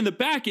semi in the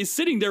back is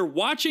sitting there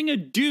watching a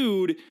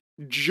dude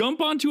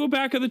jump onto a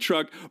back of the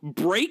truck,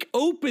 break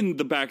open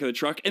the back of the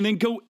truck, and then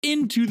go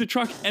into the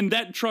truck, and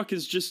that truck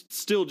is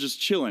still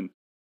chilling.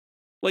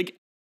 Like,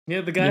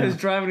 yeah, the guy who's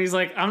driving, he's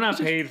like, I'm not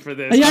paid for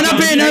this. Yeah, I'm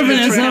not paying for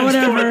this, so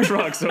whatever.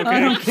 Trucks, okay? I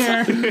don't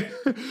care.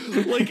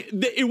 like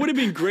it would have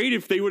been great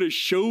if they would have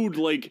showed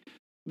like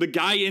the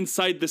guy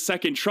inside the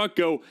second truck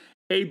go,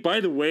 hey, by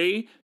the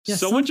way,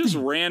 someone just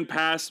ran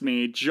past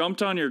me,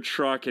 jumped on your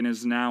truck, and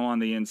is now on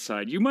the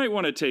inside. You might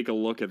want to take a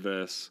look at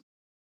this.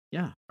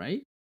 Yeah,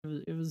 right?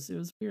 It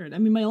was weird. I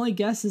mean, my only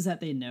guess is that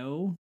they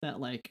know that,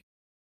 like,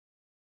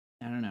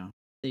 I don't know.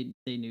 They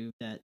knew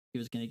that he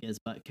was going to get his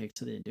butt kicked,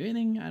 so they didn't do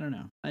anything. I don't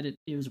know.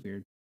 It was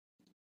weird.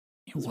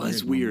 It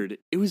was weird.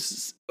 It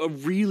was a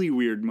really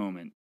weird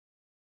moment.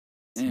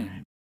 Yeah.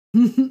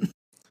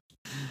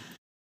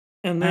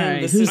 And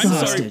then right, who's the sorry,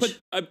 hostage?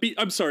 but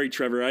I'm sorry,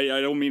 Trevor.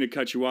 I don't mean to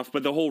cut you off,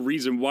 but the whole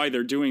reason why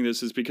they're doing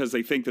this is because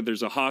they think that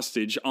there's a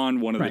hostage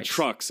on one of the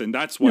trucks, and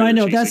that's why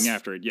they're chasing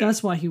after it. Yeah.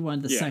 That's why he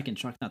wanted the second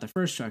truck, not the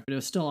first truck. But it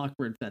was still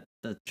awkward that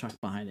the truck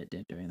behind it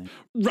didn't do anything.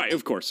 Right,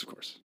 of course.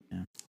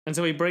 Yeah. And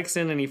so he breaks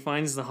in and he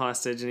finds the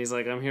hostage, and he's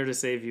like, I'm here to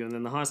save you. And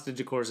then the hostage,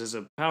 of course, is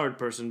a powered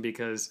person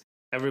because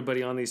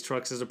everybody on these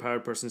trucks is a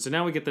powered person. So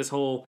now we get this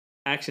whole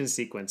action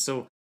sequence.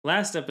 So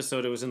last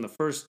episode, it was in the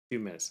first few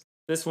minutes.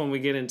 This one, we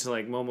get into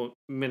like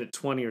minute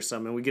 20 or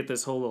something. We get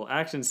this whole little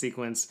action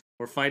sequence.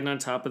 We're fighting on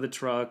top of the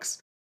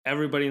trucks.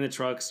 Everybody in the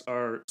trucks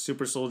are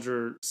super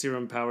soldier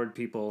serum powered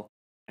people.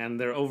 And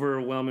they're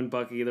overwhelming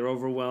Bucky. They're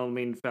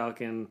overwhelming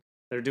Falcon.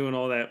 They're doing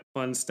all that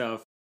fun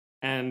stuff.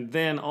 And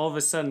then all of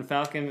a sudden,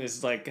 Falcon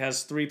is like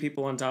has 3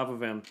 people on top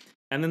of him.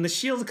 And then the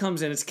shield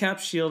comes in. It's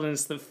Cap's shield, and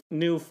it's the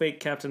new fake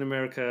Captain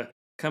America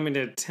coming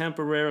to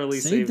temporarily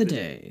save the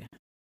day.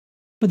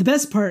 But the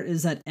best part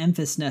is that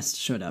Enfys Nest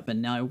showed up,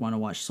 and now I want to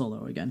watch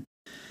Solo again.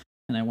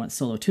 And I want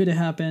Solo 2 to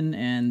happen,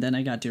 and then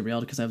I got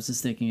derailed because I was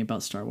just thinking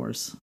about Star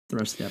Wars the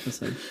rest of the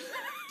episode.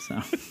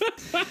 So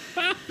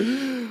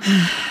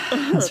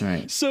that's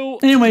right. So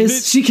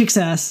anyways, she kicks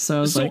ass, so I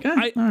was like, all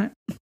right.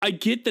 I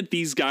get that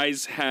these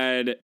guys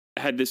had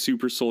the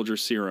super soldier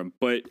serum,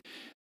 but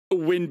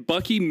when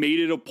Bucky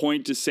made it a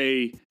point to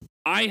say,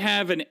 I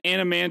have an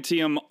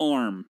adamantium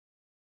arm,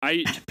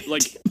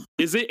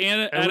 is it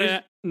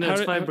no,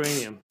 it's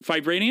vibranium.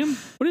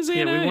 Vibranium? What is it?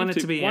 Yeah, we want it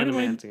to be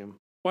adamantium.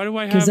 Why do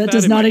I have that? Because that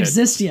does not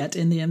exist yet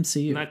in the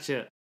MCU. Not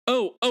yet.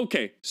 Oh,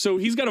 okay. So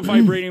he's got a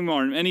vibranium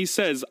arm, and he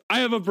says, I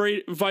have a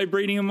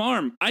vibranium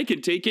arm. I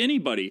can take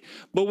anybody.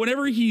 But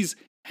whenever he's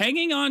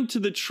hanging on to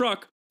the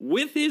truck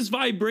with his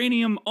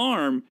vibranium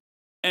arm,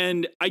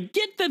 and I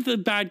get that the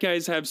bad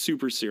guys have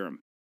super serum,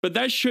 but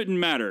that shouldn't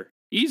matter.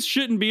 He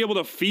shouldn't be able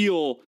to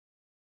feel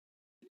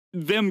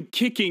them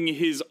kicking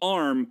his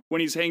arm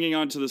when he's hanging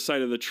onto the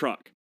side of the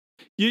truck.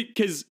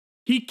 Because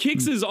he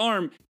kicks his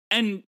arm,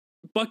 and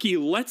Bucky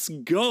lets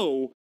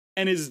go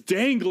and is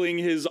dangling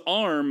his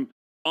arm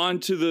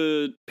onto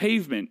the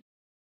pavement.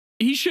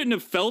 He shouldn't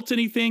have felt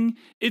anything.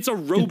 It's a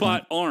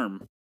robot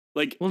arm.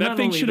 Like, that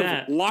thing should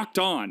have locked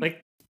on.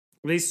 Like,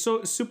 these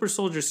super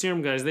soldier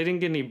serum guys, they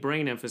didn't get any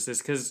brain emphasis,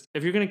 because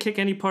if you're going to kick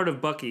any part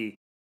of Bucky,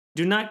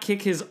 do not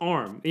kick his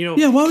arm.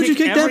 Yeah, why would you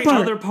kick that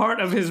part? Every other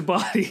part of his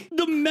body.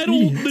 The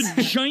metal,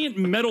 the giant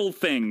metal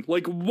thing.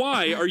 Like,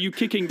 why are you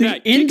kicking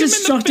that?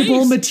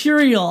 Indestructible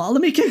material.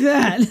 Let me kick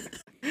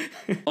that.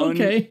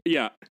 Okay.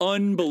 Yeah,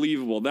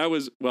 unbelievable. That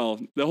was, well,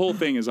 the whole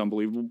thing is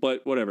unbelievable,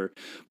 but whatever.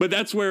 But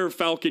that's where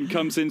Falcon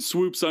comes in,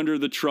 swoops under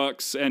the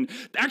trucks, and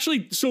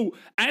actually, so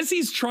as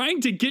he's trying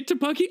to get to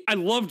Bucky, I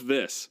loved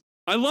this.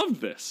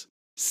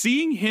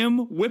 Seeing him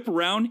whip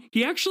around,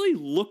 he actually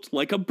looked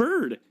like a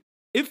bird.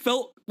 It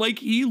felt like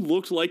he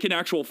looked like an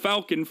actual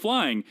falcon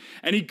flying.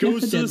 And he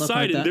goes to the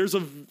side, and there's a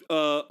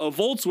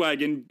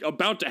Volkswagen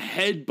about to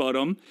headbutt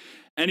him.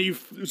 And he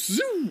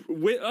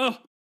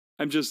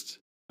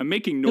I'm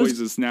making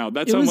noises now.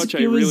 That's how much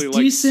I really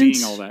like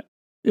seeing all that.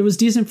 It was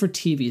decent for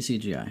TV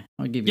CGI.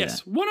 I'll give you that.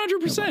 Yes,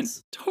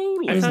 100%.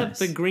 Totally. I thought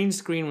the green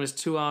screen was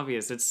too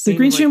obvious. The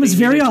green screen was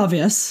very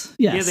obvious.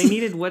 Yes. Yeah, they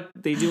needed what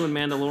they do in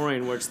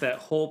Mandalorian, where it's that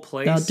whole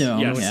place. That dome.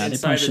 Yeah,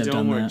 inside the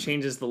dome, where it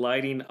changes the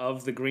lighting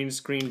of the green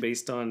screen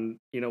based on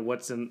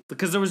what's in.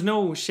 Because there was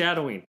no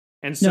shadowing,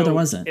 and so there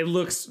wasn't. It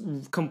looks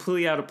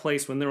completely out of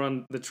place when they're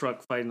on the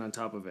truck fighting on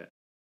top of it.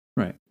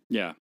 Right.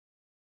 Yeah.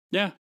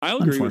 Yeah,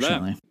 I'll agree with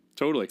that.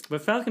 Totally.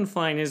 But Falcon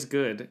flying is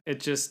good. It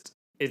just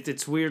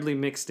it's weirdly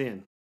mixed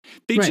in.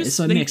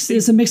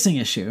 It's a mixing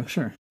issue,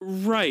 sure.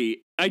 Right.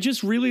 I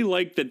just really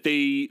like that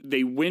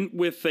they went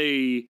with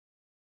a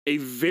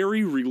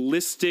very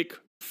realistic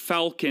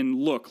Falcon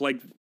look. Like,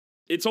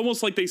 it's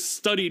almost like they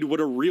studied what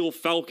a real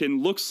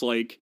Falcon looks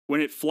like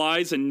when it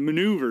flies and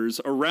maneuvers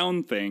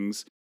around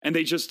things, and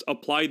they just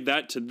applied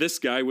that to this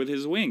guy with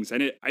his wings,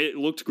 and it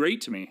looked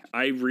great to me.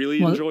 I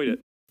really enjoyed it.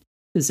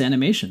 It's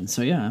animation,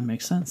 so yeah, it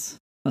makes sense.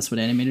 That's what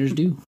animators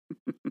do.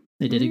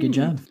 They did a good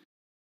job.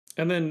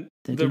 And then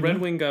the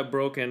Red Wing got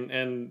broken,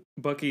 and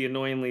Bucky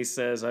annoyingly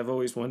says, I've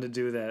always wanted to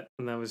do that.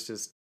 And that was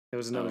it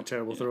was another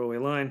terrible throwaway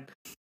line.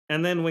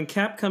 And then when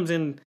Cap comes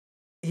in,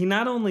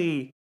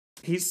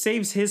 he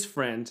saves his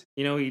friend.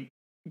 He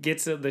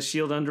gets the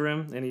shield under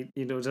him and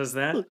he does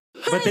that.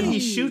 But then he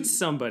shoots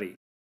somebody.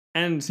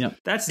 And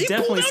that's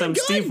definitely some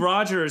Steve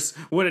Rogers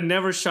would have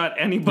never shot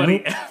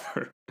anybody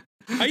ever.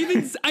 I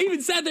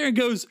even sat there and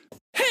goes,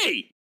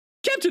 "Hey,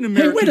 Captain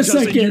America wait a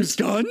doesn't second. use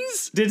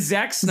guns." Did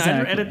Zack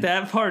Snyder edit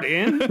that part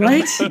in?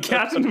 Right?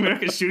 Captain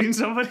America shooting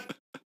somebody?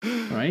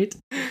 Right?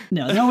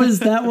 No,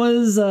 that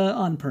was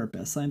on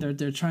purpose. Like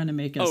they're trying to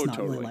make us not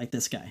totally. really like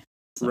this guy.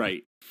 So.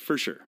 Right, for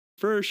sure.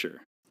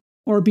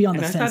 Or be on the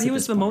And I fence. thought he at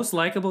was this the point. most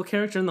likable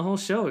character in the whole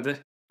show.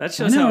 That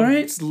shows know, how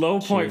right? low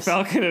point Jeez.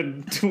 Falcon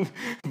and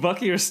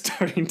Bucky are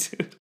starting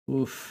to.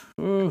 Oof.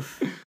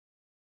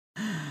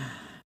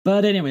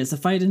 But anyways, the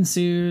fight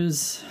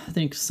ensues. I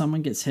think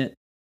someone gets hit.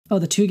 Oh,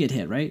 the two get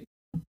hit, right?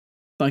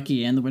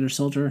 Bucky and the Winter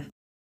Soldier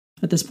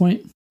at this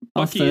point.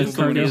 Off Bucky the is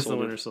the cargo.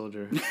 Winter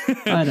Soldier.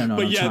 I don't know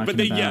what I'm but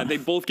talking about. they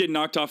both get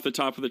knocked off the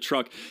top of the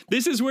truck.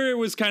 This is where it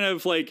was kind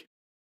of like,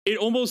 it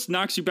almost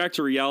knocks you back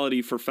to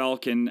reality for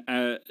Falcon.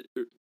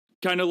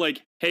 Kind of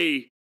like,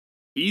 hey,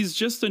 he's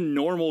just a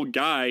normal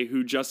guy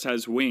who just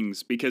has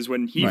wings, because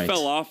when he Right.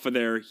 fell off of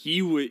there,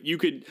 he made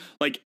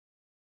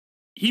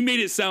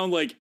it sound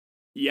like,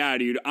 yeah,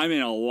 dude, I'm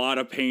in a lot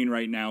of pain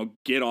right now.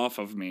 Get off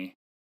of me.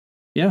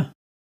 Yeah.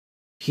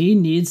 He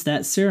needs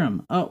that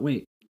serum. Oh,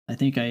 wait. I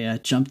think I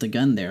jumped the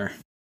gun there.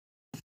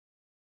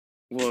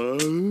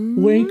 What?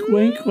 Wink,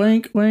 wink,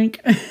 wink, wink.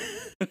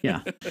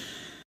 Yeah.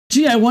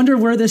 Gee, I wonder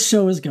where this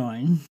show is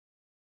going.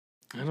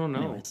 I don't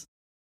know.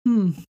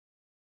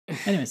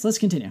 Anyways, let's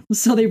continue.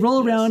 So they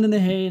roll around in the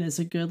hay, and it's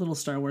a good little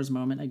Star Wars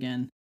moment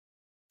again.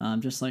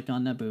 Just like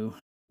on Naboo,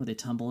 where they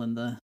tumble in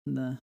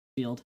the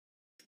field.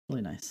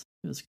 Really nice.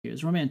 It was cute. It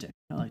was romantic.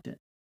 I liked it.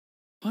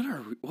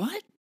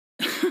 What?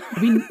 I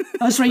mean,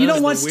 that's right. You That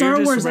don't watch was the Star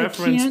weirdest Wars. I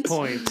reference can't.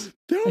 point.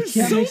 That was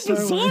can't so make Star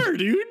Wars. bizarre,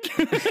 dude.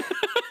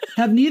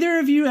 Have neither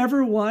of you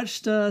ever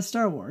watched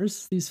Star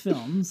Wars? These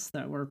films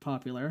that were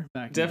popular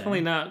back. in the Definitely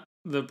day? not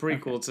the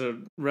prequel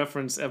to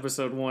reference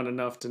episode 1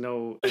 enough to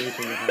know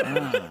anything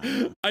about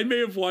it. Ah. I may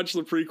have watched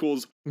the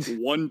prequels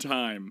one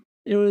time.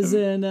 It was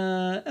in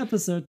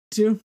episode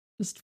 2,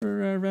 just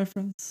for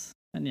reference.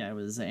 And yeah, it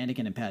was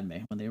Anakin and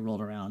Padme when they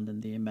rolled around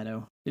in the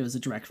meadow. It was a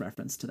direct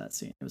reference to that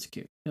scene. It was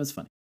cute. It was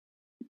funny.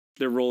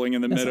 They're rolling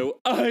in the That's meadow.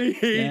 I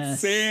hate Yes.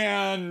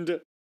 sand.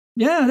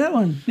 Yeah, that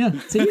one. Yeah,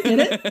 so you get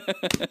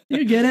it.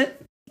 You get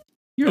it.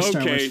 You're a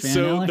Star Okay, Wars fan,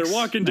 so Alex. they're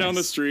walking down the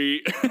Nice.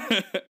 street,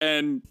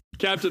 and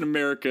Captain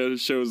America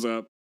shows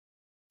up.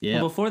 Yeah.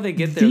 Well, before they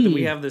get there,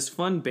 we have this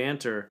fun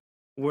banter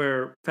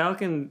where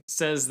Falcon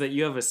says that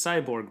you have a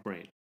cyborg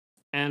brain.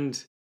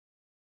 And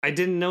I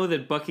didn't know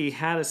that Bucky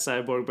had a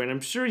cyborg brain.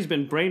 I'm sure he's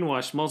been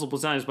brainwashed multiple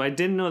times, but I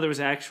didn't know there was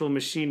actual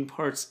machine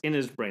parts in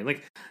his brain.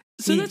 Like,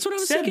 So he that's what I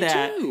was said thinking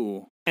that,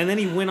 too. and then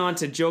he went on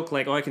to joke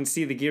like, "Oh, I can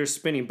see the gears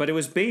spinning," but it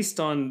was based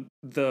on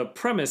the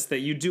premise that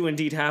you do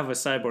indeed have a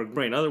cyborg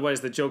brain. Otherwise,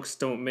 the jokes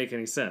don't make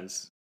any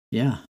sense.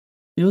 Yeah.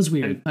 It was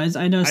weird. I noticed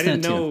I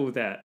didn't that too. know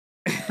that.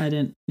 I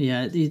didn't.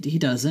 Yeah, he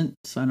doesn't.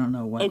 So I don't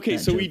know what. Okay,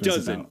 that so he joke was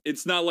doesn't. about.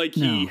 It's not like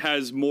he No.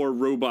 has more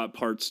robot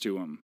parts to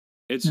him.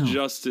 It's No.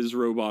 just his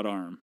robot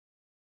arm.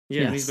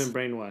 Yeah, and he's Yes.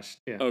 been brainwashed.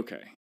 Yeah,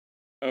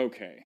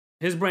 Okay.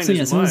 his brain So, is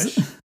yes, it was-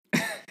 mush.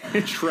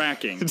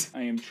 Tracking.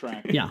 I am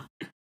tracking. Yeah.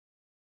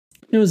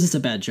 It was just a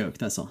bad joke.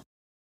 That's all.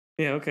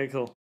 Yeah, okay,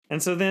 cool.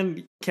 And so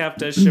then Cap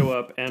does show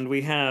up, and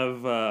we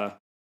have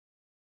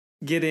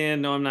get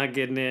in, no, I'm not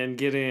getting in,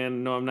 get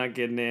in, no, I'm not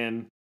getting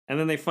in. And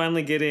then they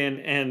finally get in,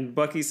 and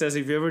Bucky says,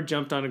 "Have you ever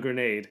jumped on a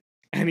grenade?"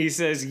 And he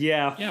says,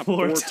 yeah,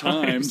 four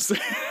times.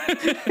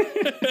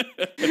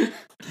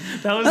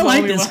 That was I the like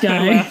only this line I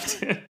guy.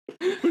 laughed at.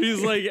 But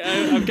he's like,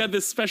 I've got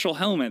this special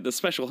helmet. The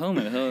special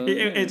helmet.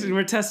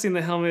 We're testing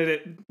the helmet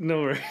at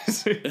no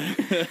worries.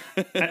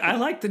 I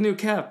like the new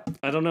Cap.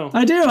 I don't know.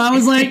 I do. I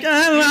was like,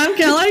 I'm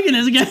kind of liking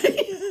this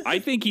guy. I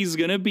think he's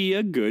gonna be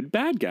a good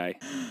bad guy.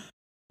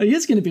 He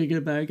is going to be a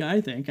good bad guy,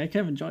 I think. I kind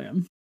of enjoy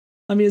him.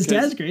 I mean, his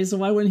dad's great, so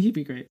why wouldn't he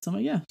be great? So I'm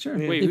like, yeah, sure.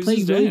 Wait, they who's play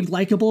his really dad?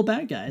 likable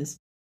bad guys.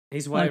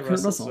 He's Wyatt Kurt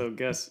Russell, Russell. so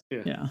guess.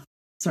 Yeah. Yeah.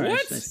 Sorry.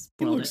 What? I He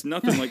spoiled looks it.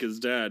 nothing Yeah. like his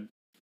dad.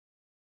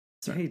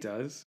 He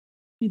does.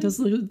 He does.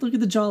 Look at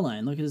the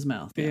jawline. Look at his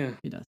mouth. Yeah.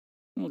 He does.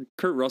 Well,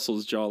 Kurt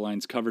Russell's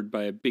jawline's covered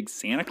by a big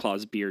Santa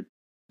Claus beard.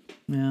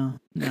 Yeah.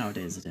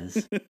 Nowadays it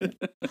is.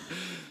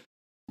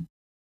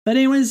 But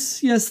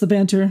anyways, yes, the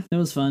banter. That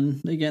was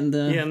fun. They get in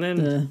the Yeah, and then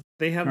the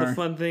they have car. the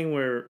fun thing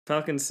where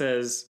Falcon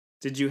says,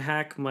 "Did you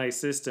hack my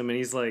system?" And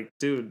he's like,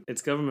 "Dude,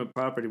 it's government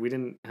property. We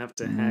didn't have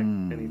to hack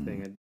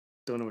anything. I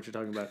don't know what you're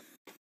talking about."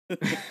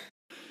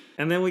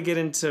 And then we get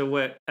into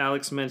what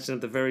Alex mentioned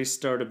at the very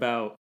start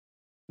about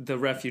the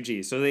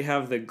refugees. So they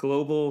have the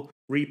Global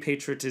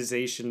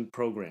Repatriatization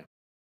Program.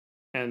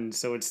 And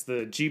so it's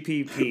the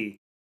GPP.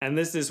 And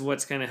this is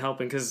what's kind of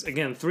helping because,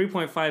 again,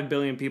 3.5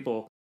 billion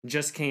people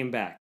just came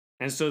back.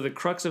 And so the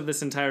crux of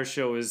this entire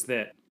show is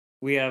that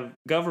we have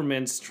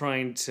governments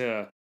trying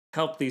to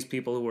help these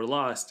people who were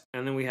lost.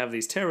 And then we have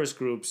these terrorist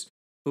groups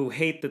who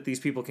hate that these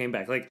people came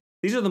back. Like,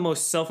 these are the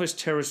most selfish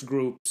terrorist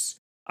groups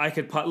I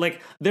could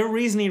like, their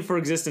reasoning for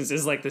existence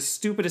is like the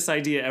stupidest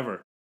idea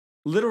ever.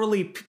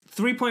 Literally,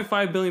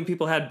 3.5 billion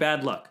people had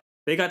bad luck.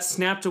 They got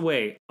snapped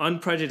away,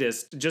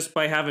 unprejudiced, just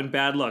by having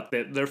bad luck.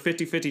 That their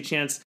 50-50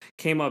 chance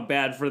came up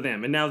bad for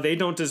them. And now they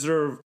don't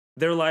deserve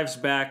their lives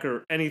back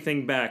or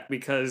anything back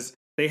because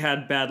they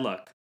had bad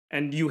luck.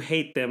 And you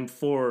hate them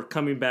for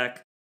coming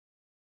back.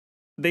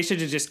 They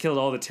should have just killed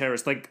all the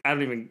terrorists. Like, I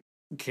don't even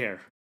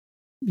care.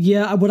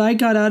 Yeah, what I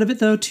got out of it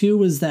though too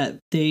was that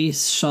they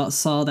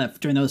saw that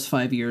during those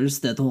 5 years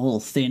that the whole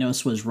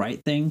Thanos was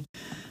right thing.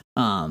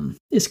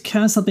 It's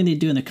kind of something they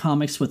do in the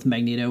comics with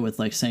Magneto, with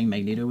like saying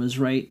Magneto was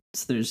right.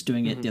 So they're just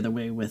doing it the other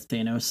way with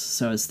Thanos.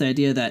 So it's the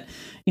idea that,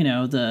 you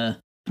know, the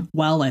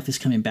wildlife is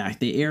coming back,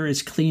 the air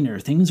is cleaner,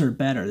 things are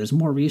better, there's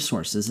more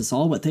resources. It's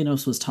all what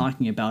Thanos was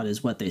talking about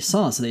is what they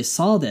saw. So they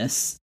saw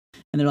this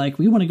and they're like,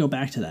 we want to go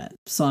back to that.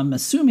 So I'm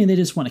assuming they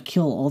just want to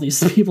kill all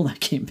these people that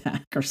came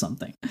back or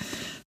something.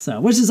 So,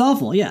 which is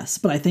awful, yes,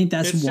 but I think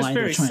that's why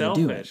they're trying to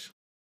do it.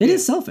 It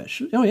is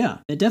selfish. Oh yeah,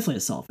 it definitely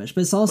is selfish,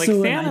 but it's also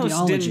like an Thanos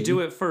ideology. didn't do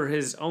it for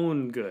his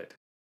own good.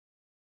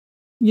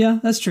 Yeah,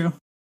 that's true.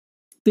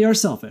 They are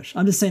selfish.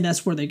 I'm just saying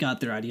that's where they got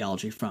their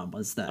ideology from.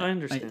 Was that I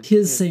understand.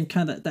 his same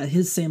kind of that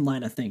his same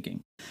line of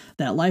thinking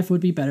that life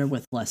would be better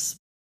with less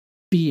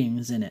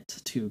beings in it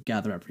to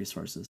gather up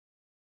resources.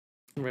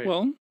 Right.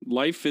 Well,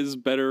 life is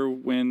better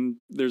when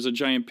there's a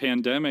giant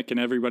pandemic and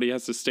everybody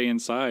has to stay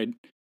inside.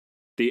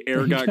 The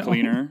air got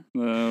cleaner.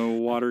 The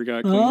water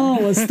got cleaner.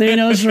 Oh, was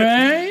Thanos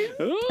right?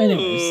 Oh,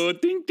 Anyways.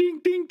 ding, ding,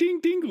 ding, ding,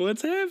 ding.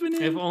 What's happening?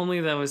 If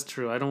only that was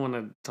true. I don't want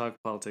to talk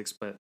politics,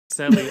 but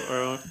sadly,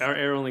 our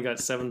air only got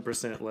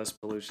 7% less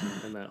pollution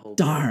in that whole.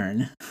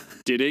 Darn.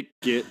 Did it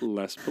get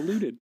less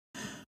polluted?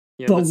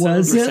 Yeah, But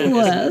was it 7%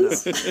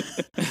 less? isn't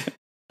enough.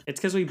 It's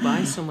because we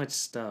buy so much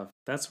stuff.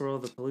 That's where all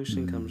the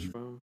pollution comes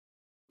from.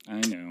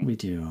 I know. We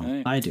do.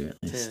 Right. I do at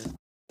least. Yeah.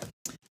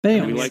 But We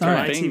anyways, like all our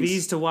right. Buy things.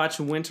 TVs to watch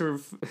Winter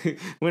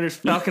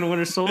Falcon,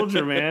 Winter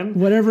Soldier, man.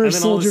 Whatever and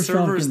then all the Soldier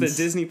servers Falcons.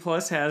 that Disney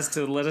Plus has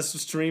to let us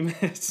stream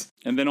it.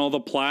 And then all the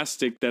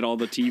plastic that all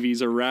the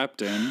TVs are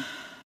wrapped in.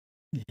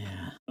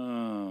 Yeah.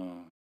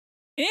 Oh.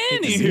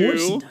 It's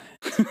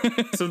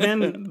Anywho. So then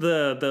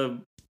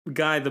the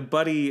guy, the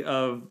buddy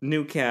of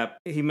New Cap,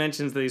 he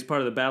mentions that he's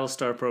part of the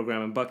Battlestar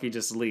program, and Bucky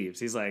just leaves.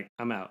 He's like,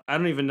 I'm out. I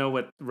don't even know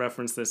what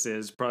reference this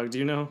is. Prog, do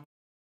you know?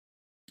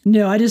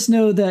 No, I just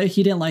know that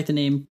he didn't like the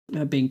name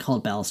being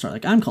called Battlestar.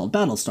 Like, I'm called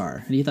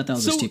Battlestar. And he thought that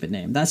was a So- stupid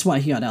name. That's why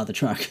he got out of the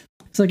truck.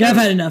 It's like, I've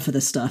had enough of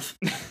this stuff.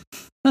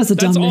 That's a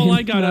dumb That's name. all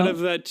I got you know? out of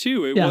that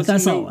too. It Yeah, wasn't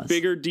that's all no it was.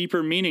 bigger,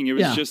 deeper meaning. It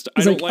was just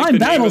He's I don't like I'm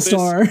the name of this.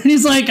 Battlestar. And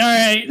he's like, all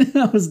right.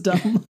 That was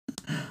dumb.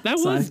 That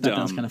So I was thought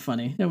that was dumb. kind of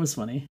funny. It was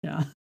funny.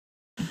 Yeah.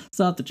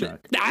 Stop the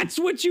truck. That's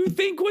what you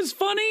think was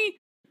funny?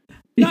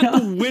 Not Yeah.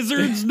 the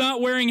wizards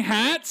not wearing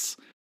hats?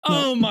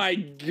 Oh my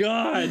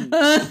god.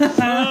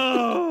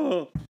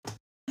 Oh.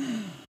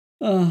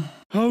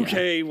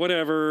 Okay,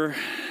 whatever.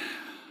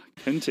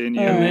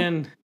 Continue. All And right.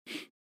 then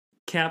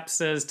Cap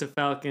says to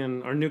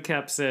Falcon, or New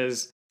Cap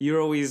says,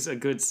 you're always a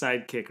good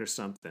sidekick or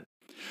something.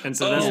 And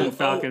so that's when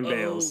Falcon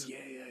bails. Yeah.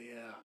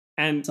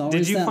 And It's did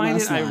always you that find it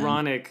last line.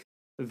 ironic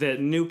that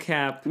New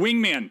Cap...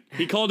 Wingman.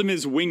 He called him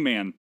his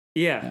wingman.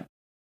 Yeah.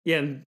 Yeah,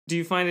 and do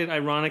you find it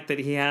ironic that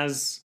he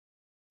has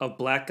a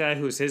black guy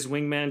who's his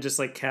wingman, just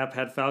like Cap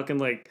had Falcon?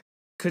 Like,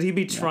 could he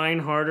be trying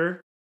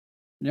harder?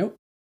 Nope.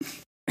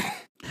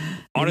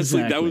 Honestly,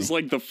 that Exactly. was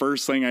like the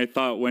first thing I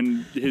thought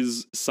when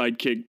his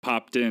sidekick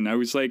popped in. I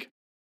was like,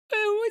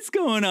 what's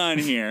going on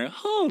here?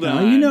 Hold Oh,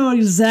 on. you know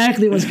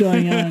exactly what's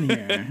going on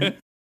here.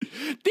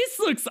 This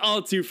looks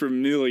all too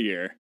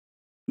familiar.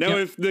 Now, Yep.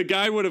 if the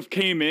guy would have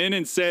came in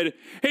and said,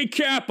 hey,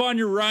 Cap, on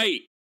your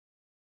right,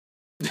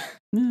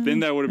 then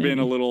that would have been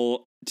a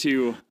little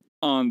too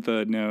on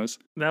the nose.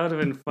 That would have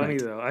been funny, Right.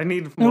 though. I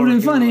need would've more been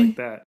humor funny. like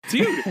that.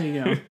 Dude, There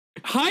you go.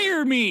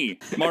 hire me,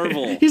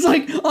 Marvel. He's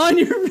like, on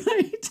your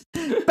right.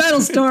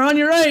 Battlestar, on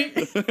your right.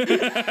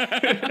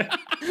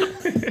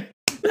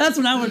 That's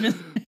what I would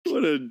have been.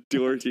 What a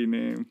dorky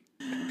name.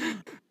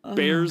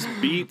 Bears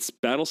beats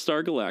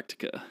Battlestar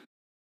Galactica.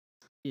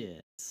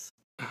 Yes.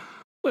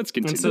 Let's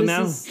continue. And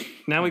so This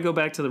now we go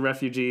back to the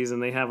refugees,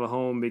 and they have a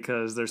home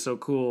because they're so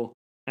cool.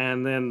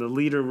 And then the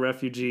leader of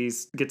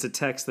refugees gets a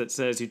text that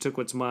says, you took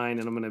what's mine,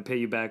 and I'm going to pay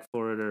you back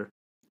for it, or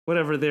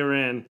whatever they're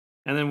in.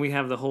 And then we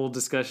have the whole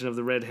discussion of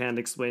the Red Hand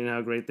explaining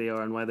how great they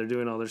are and why they're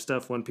doing all their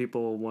stuff. One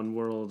people, one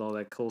world, all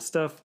that cool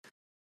stuff.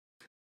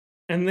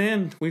 And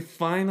then we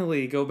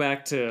finally go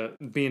back to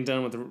being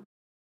done with the...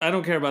 I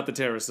don't care about the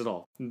terrorists at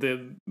all.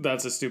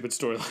 That's a stupid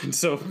storyline.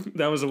 So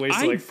that was a waste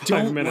of I like 5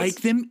 don't minutes.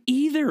 like them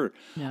either.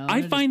 No,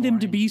 I they're find just them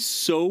to boring. be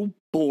so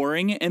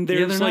boring, and Yeah,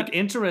 there's they're like not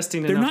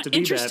interesting they're enough not to be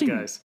interesting. bad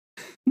guys.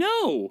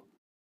 no.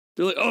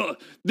 They're like, oh,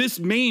 this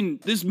main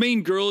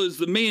girl is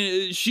the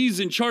main. She's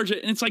in charge of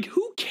it, and it's like,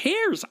 who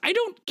cares? I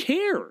don't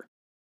care.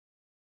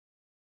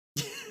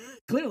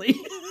 Clearly.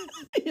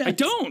 Yes. I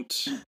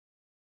don't.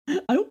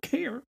 I don't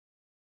care.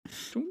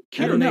 Don't I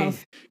care. don't know.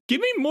 Give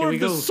me more Here we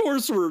of the go.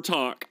 sorcerer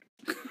talk.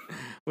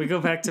 We go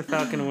back to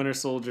Falcon and Winter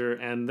Soldier,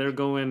 and they're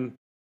going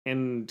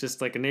in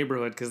just like a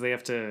neighborhood because they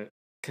have to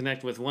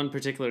connect with one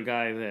particular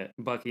guy that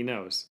Bucky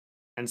knows.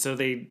 And so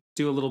they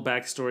do a little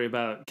backstory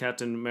about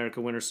Captain America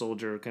Winter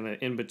Soldier, kind of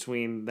in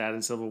between that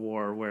and Civil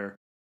War, where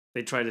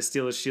they try to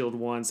steal his shield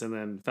once, and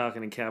then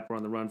Falcon and Cap were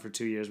on the run for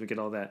 2 years. We get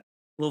all that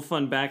little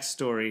fun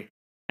backstory.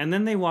 And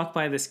then they walk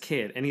by this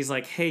kid, and he's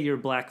like, hey, you're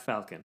Black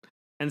Falcon.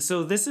 And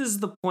so this is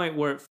the point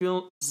where it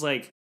feels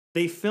like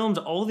they filmed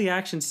all the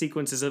action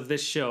sequences of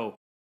this show,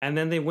 and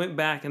then they went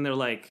back and they're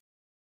like,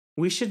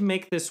 we should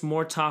make this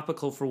more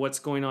topical for what's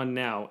going on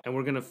now, and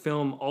we're going to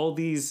film all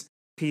these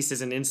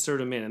pieces and insert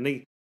them in. And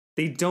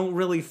they don't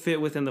really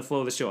fit within the flow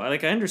of the show. I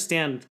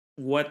understand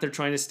what they're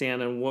trying to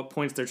stand and what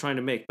points they're trying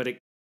to make, but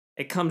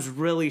it comes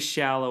really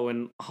shallow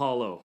and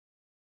hollow.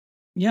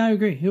 Yeah, I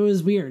agree. It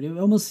was weird. It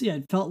almost,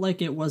 it felt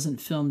like it wasn't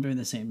filmed during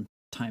the same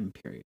time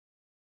period.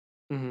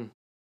 Mm-hmm.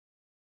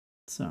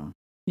 So,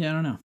 yeah, I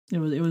don't know. It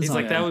was. He's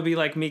like, that would be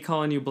like me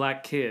calling you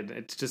Black Kid.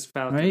 It's just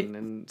Falcon. Right?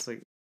 And it's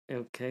like,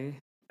 okay,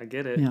 I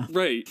get it. Yeah.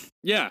 Right.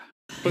 Yeah.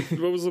 But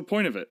what was the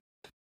point of it?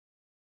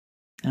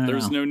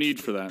 There's no need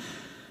for that.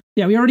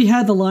 Yeah, we already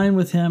had the line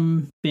with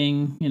him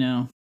being,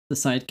 the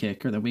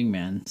sidekick or the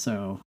wingman,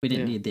 so we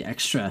didn't need the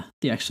extra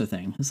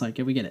thing. It's like,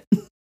 yeah, we get it.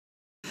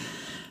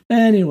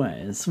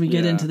 Anyways, we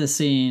get into the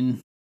scene.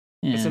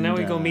 And, so now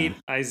we go meet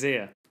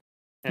Isaiah.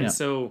 And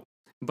so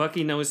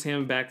Bucky knows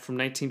him back from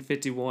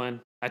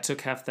 1951. I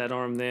took half that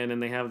arm then,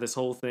 and they have this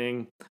whole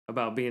thing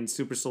about being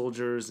super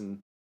soldiers and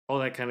all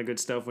that kind of good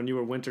stuff when you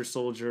were Winter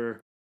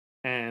Soldier.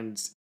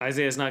 And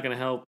Isaiah's not going to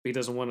help. He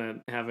doesn't want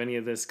to have any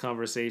of this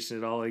conversation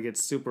at all. He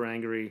gets super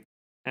angry.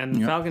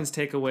 And Falcon's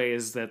takeaway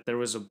is that there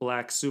was a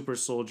black super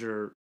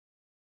soldier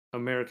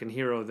American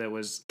hero that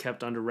was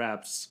kept under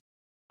wraps.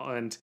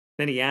 And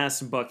then he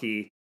asked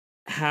Bucky,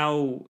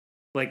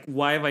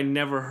 why have I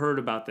never heard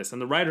about this?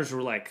 And the writers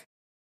were like,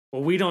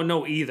 well, we don't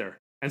know either.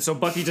 And so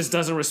Bucky just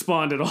doesn't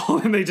respond at all,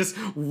 and they just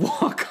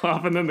walk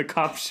off, and then the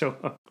cops show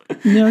up.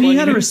 No, he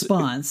had a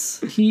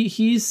response.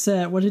 He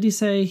said, what did he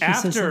say? He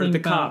after the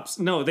cops.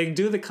 No, they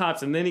do the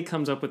cops, and then he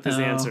comes up with his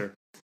answer.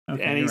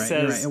 Okay, and he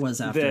says it was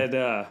after.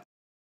 that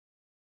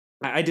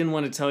I didn't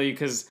want to tell you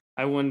because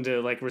I wanted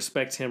to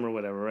respect him or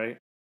whatever, right?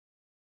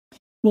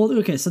 Well,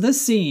 okay, so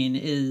this scene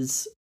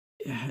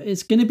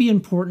it's going to be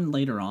important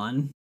later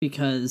on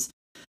because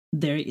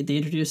they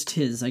introduced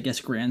his, I guess,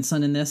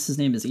 grandson in this. His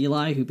name is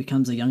Eli, who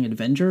becomes a young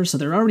Avenger. So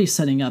they're already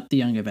setting up the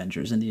young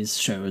Avengers in these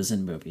shows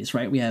and movies,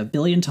 right? We have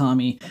Billy and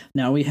Tommy.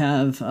 Now we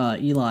have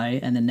Eli,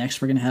 and then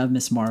next we're going to have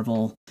Miss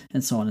Marvel,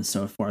 and so on and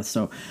so forth.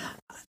 So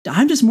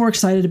I'm just more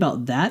excited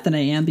about that than I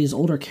am these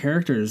older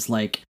characters,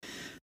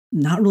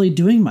 not really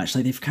doing much.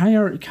 They've kind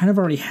of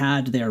already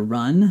had their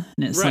run,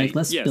 and it's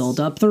let's build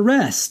up the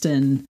rest.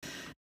 And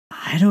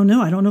I don't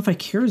know. I don't know if I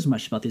care as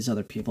much about these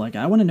other people.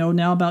 I want to know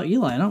now about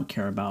Eli. I don't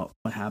care about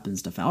what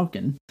happens to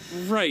Falcon.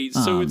 Right.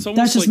 So it's almost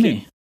that's just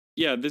me.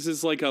 This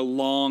is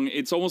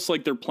it's almost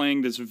like they're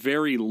playing this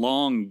very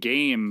long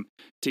game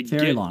to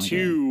get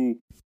to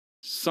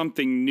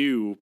something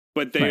new.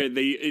 But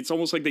it's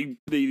almost like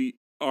they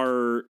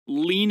are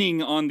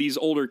leaning on these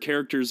older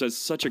characters as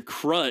such a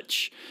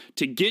crutch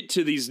to get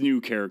to these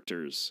new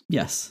characters.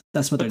 Yes,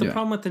 that's what they're doing. But the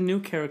problem with the new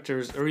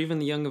characters, or even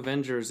the young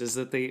Avengers, is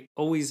that they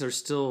always are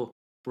still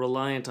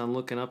reliant on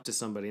looking up to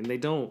somebody, and they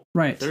don't.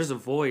 Right. There's a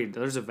void.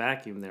 There's a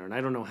vacuum there, and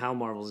I don't know how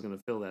Marvel's going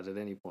to fill that at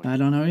any point. I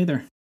don't know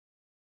either.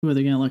 Who are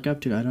they going to look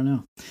up to? I don't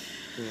know.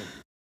 Yeah.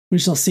 We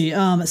shall see.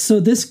 So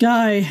this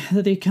guy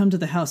that they come to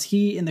the house,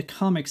 he in the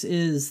comics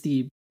is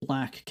the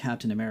Black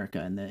Captain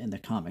America in the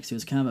comics. He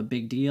was kind of a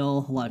big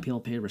deal. A lot of people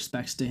paid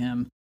respects to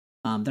him.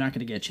 They're not going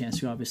to get a chance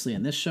to, obviously,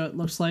 in this show, it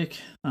looks like.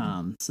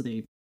 So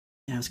it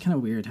was kind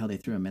of weird how they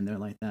threw him in there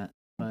like that.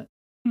 But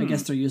I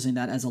guess they're using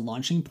that as a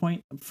launching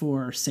point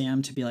for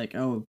Sam to be like,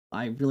 oh,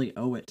 I really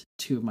owe it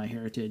to my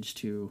heritage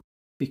to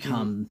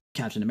become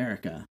Captain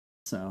America.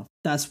 So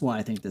that's why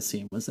I think this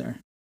scene was there.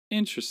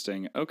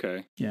 Interesting.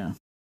 Okay. Yeah.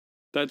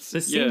 That's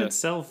the scene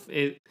itself.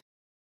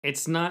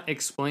 It's not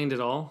explained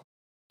at all.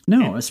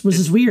 No, it was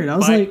just weird. I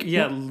was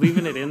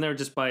leaving it in there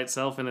just by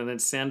itself, and then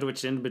it's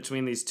sandwiched in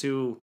between these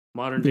two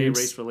modern day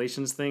race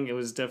relations thing. It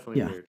was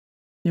definitely weird.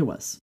 It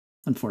was,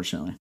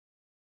 unfortunately.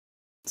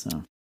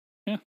 So.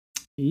 Yeah.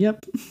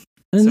 Yep.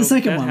 And then the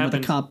second one, where the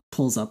cop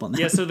pulls up on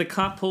that. Yeah, so the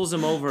cop pulls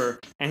him over,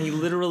 and he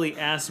literally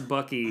asks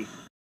Bucky,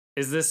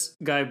 is this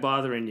guy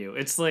bothering you?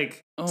 It's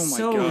like, oh my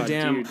so God,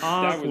 damn dude.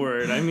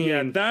 awkward.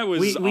 That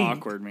was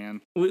awkward,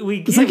 man.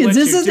 We it's like, is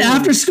this an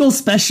after school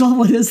special?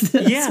 What is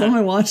this? Yeah. What am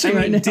I watching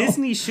right now?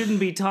 Disney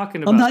shouldn't be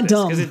talking about I'm not this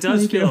dumb. because it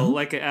does feel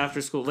like an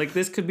after school. Like,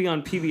 this could be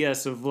on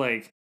PBS of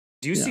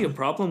do you see a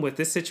problem with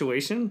this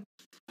situation?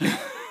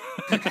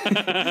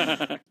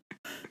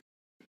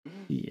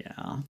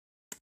 Yeah.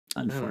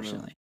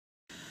 Unfortunately.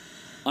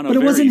 On but a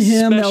it wasn't very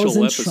him that was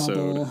in special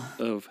trouble.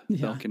 episode of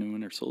Falcon and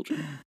Winter Soldier.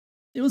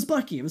 It was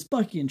Bucky. It was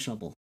Bucky in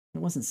trouble. It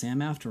wasn't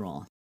Sam after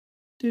all.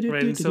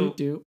 Right, so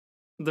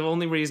the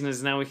only reason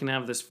is now we can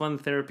have this fun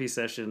therapy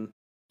session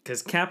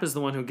because Cap is the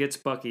one who gets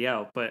Bucky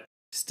out, but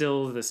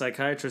still the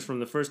psychiatrist from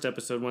the first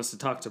episode wants to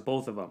talk to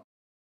both of them.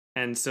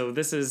 And so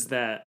this is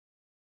that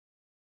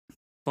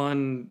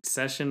fun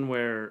session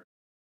where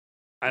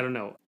I don't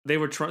know. They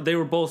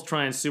were both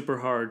trying super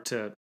hard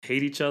to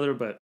hate each other,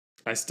 but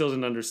I still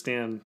didn't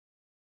understand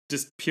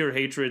just pure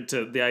hatred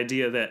to the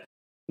idea that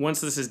once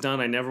this is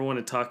done, I never want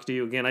to talk to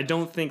you again. I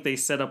don't think they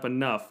set up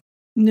enough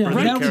No, for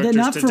the characters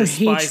not to for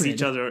despise hatred.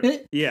 each other.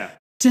 Yeah.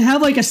 To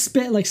have like a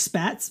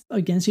spats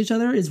against each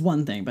other is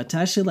one thing, but to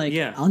actually like,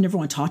 I'll never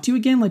want to talk to you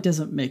again, like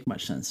doesn't make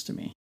much sense to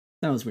me.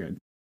 That was weird.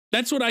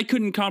 That's what I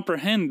couldn't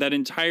comprehend. That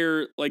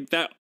entire, like,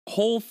 that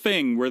whole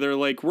thing where they're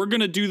like, we're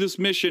gonna do this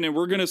mission and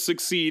we're gonna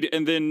succeed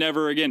and then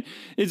never again.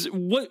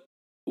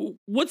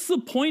 What's the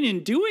point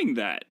in doing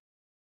that?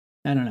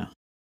 I don't know.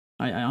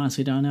 I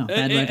honestly don't know.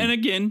 Bad writing. And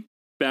again,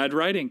 bad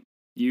writing.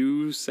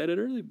 You said it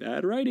earlier.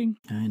 Bad writing.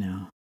 I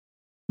know.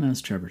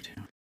 That's Trevor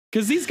too.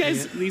 Because these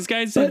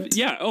guys,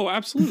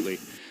 absolutely.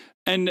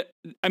 And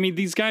I mean,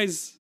 these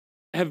guys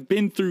have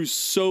been through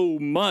so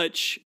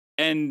much,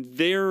 and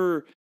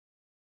they're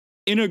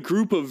in a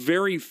group of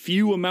very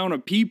few amount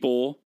of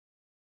people.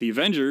 The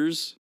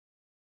Avengers.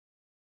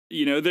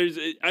 You know,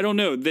 I don't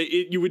know.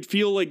 You would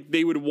feel like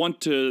they would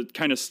want to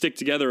kind of stick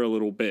together a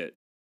little bit.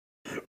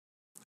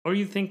 Or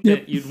you think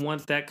that you'd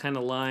want that kind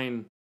of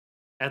line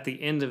at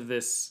the end of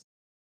this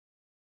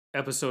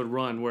episode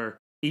run where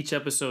each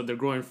episode they're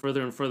growing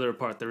further and further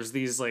apart. There's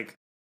these like,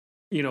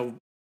 you know,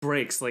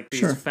 breaks, like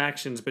these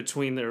factions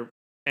between their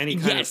any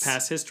kind of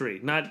past history.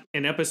 Not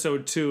in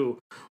episode 2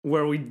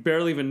 where we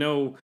barely even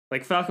know,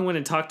 like Falcon went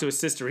and talked to his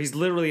sister. He's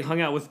literally hung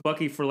out with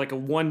Bucky for like a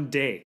 1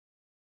 day.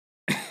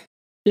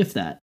 If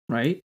that,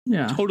 right?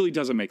 Yeah. Totally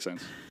doesn't make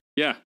sense.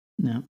 Yeah.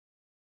 No.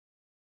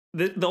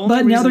 The only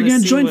but now they're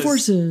going to join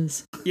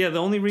forces. Yeah, the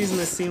only reason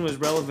this scene was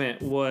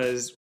relevant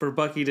was for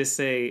Bucky to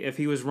say, if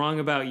he was wrong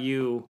about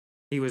you,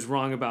 he was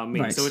wrong about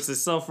me. Right. So it's a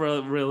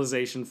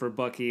self-realization for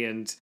Bucky,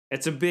 and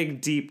it's a big,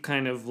 deep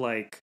kind of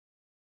like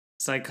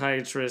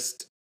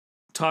psychiatrist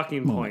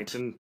talking point.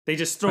 And they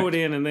just throw it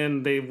in and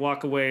then they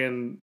walk away.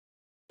 And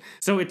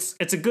so it's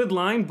a good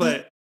line,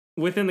 but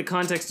within the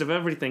context of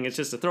everything, it's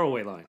just a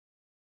throwaway line.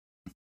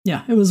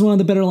 Yeah, it was one of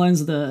the better lines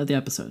of the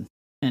episode.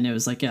 And it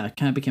was like, it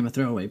kind of became a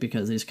throwaway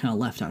because they just kind of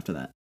left after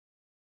that.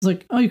 It's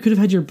like, oh, you could have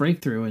had your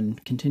breakthrough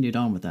and continued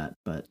on with that,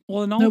 but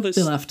well, and nope,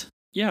 they left.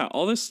 Yeah,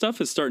 all this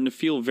stuff is starting to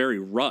feel very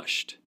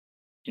rushed.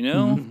 You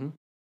know? Mm-hmm.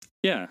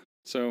 Yeah.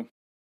 So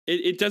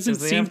it doesn't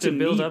seem to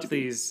build up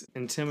these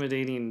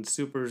intimidating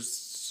super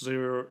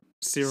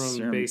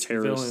serum-based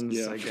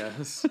villains, I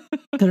guess.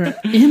 They're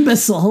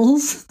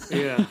imbeciles.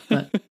 Yeah.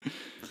 But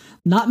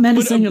not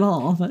menacing at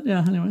all. But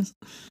yeah, anyways.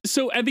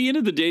 So at the end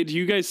of the day, do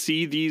you guys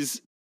see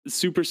these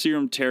super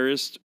serum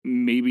terrorists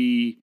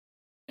maybe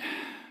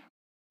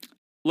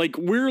like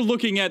we're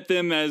looking at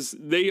them as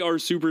they are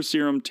super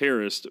serum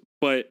terrorists,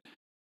 but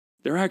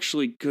they're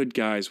actually good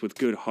guys with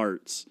good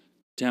hearts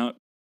down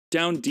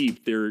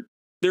deep. They're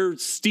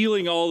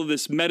stealing all of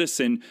this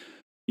medicine,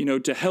 you know,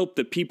 to help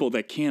the people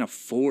that can't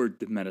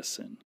afford the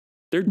medicine.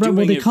 They're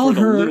doing it for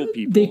the little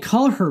people. They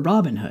call her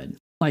Robin Hood.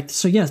 Like,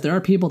 so yes, there are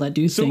people that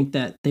do think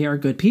that they are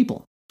good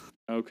people.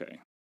 Okay.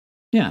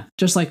 Yeah,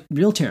 just like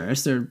real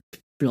terrorists, there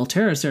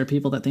are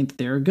people that think that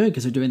they're good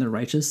because they're doing the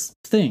righteous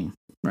thing,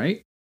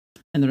 right?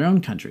 In their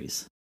own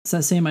countries. It's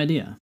that same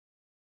idea.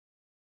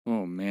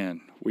 Oh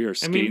man, we are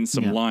skating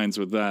some lines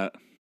with that.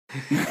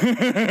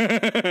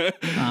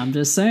 I'm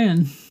just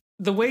saying.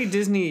 The way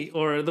Disney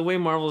or the way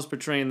Marvel is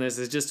portraying this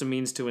is just a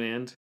means to an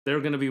end. They're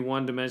going to be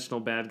one-dimensional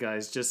bad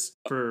guys just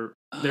for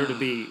there to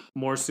be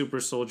more super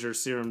soldier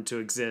serum to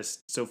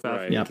exist so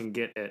Falcon can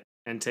get it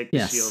and take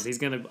the shield. He's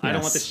going to, I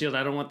don't want the shield,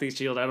 I don't want the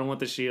shield, I don't want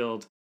the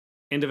shield.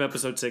 End of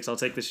episode 6, I'll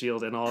take the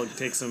shield and I'll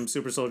take some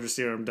super soldier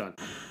serum, done.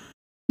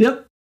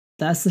 Yep.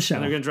 That's the show.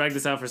 And they're going to drag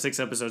this out for 6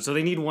 episodes. So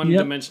they need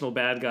one-dimensional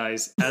bad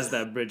guys as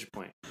that bridge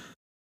point.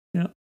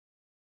 Yep.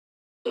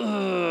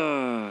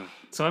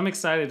 So I'm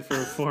excited for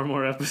 4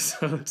 more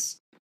episodes.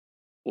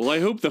 Well,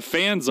 I hope the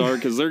fans are,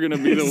 because they're going to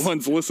be the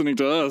ones listening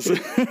to us.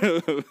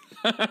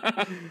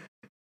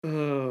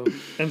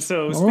 And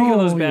so, speaking of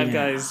those bad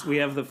guys, we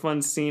have the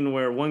fun scene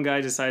where one guy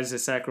decides to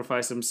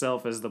sacrifice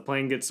himself as the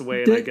plane gets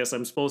away, and I guess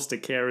I'm supposed to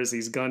care as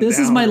he's gunned down. This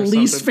is my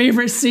least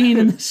favorite scene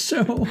in the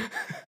show.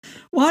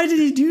 Why did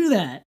he do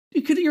that?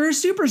 You're a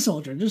super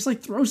soldier. Just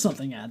like throw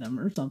something at him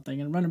or something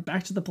and run him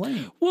back to the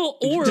plane. Well,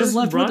 or just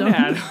run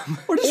at him.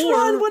 Or just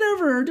run,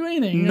 whatever, or do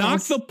anything.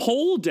 Knock the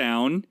pole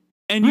down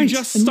and you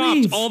just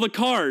stopped all the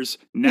cars.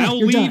 Now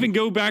leave done. and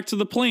go back to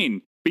the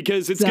plane.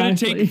 Because it's going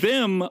to take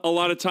them a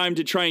lot of time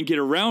to try and get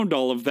around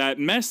all of that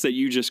mess that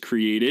you just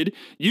created.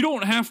 You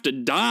don't have to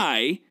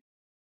die.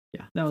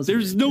 Yeah, that was.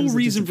 There's no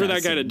reason for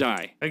that guy to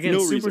die. Again, no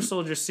super reason.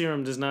 soldier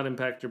serum does not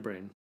impact your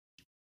brain.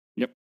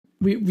 Yep.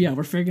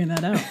 We're figuring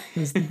that out.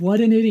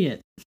 What an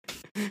idiot.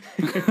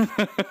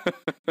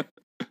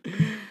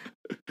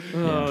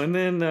 And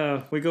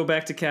then we go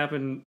back to Cap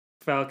and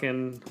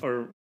Falcon,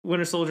 or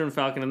Winter Soldier and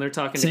Falcon, and they're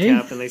talking to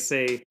Cap, and they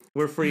say,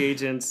 "We're free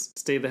agents.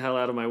 Stay the hell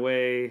out of my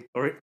way."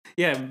 Or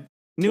Cap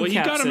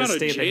got him says, out of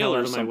 "Stay the jail hell out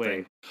or of my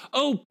way."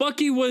 Oh,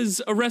 Bucky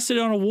was arrested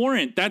on a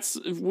warrant. That's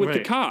with the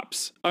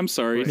cops. I'm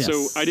sorry. Right.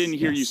 So I didn't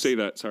hear you say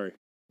that. Sorry.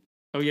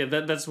 Oh yeah,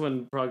 that's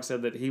when Prague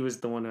said that he was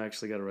the one who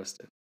actually got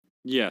arrested.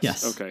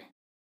 Yes. Okay.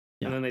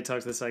 Yeah. And then they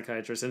talked to the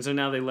psychiatrist. And so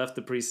now they left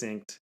the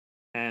precinct.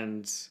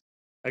 And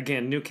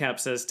again, New Cap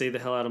says, stay the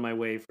hell out of my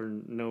way for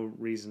no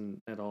reason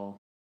at all.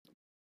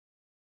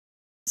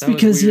 It's That was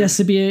because he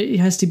weird.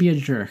 has to be a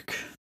jerk.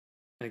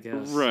 I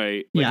guess.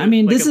 Right. Yeah, Like I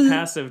mean, like this a is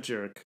passive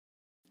jerk.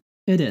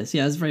 It is.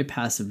 Yeah, it's a very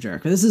passive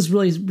jerk. But this is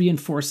really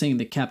reinforcing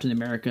the Captain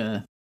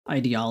America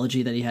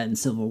ideology that he had in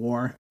Civil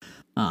War.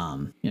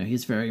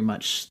 He's very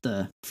much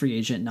the free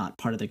agent, not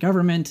part of the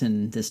government,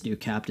 and this new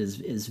Cap is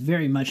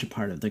very much a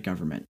part of the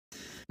government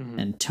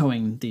and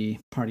towing the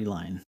party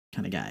line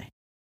kind of guy.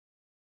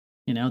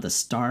 The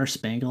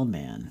Star-Spangled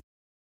Man.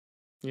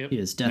 Yep. He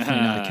is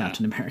definitely not a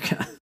Captain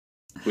America.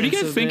 What do you And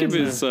guys so think of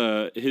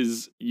then,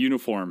 his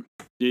uniform?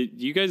 Did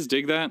you guys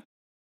dig that?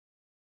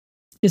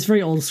 It's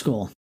very old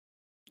school.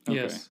 Okay.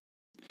 Yes.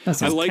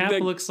 That's I his like Cap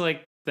that. looks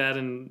like that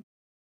in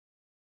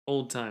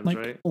old times, like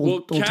right?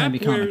 old Cap timey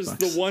comic wears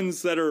books. the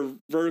ones that are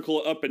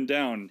vertical up and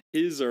down.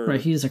 His are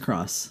Right, he's a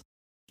cross.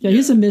 Yeah,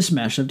 he's a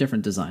mishmash of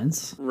different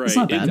designs. right. It's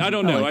not bad. I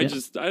don't know. like I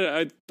it.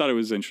 I thought it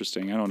was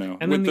interesting. I don't know.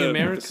 And With then the with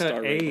America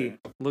star right A there.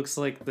 looks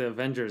like the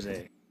Avengers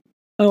A.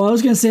 Oh, I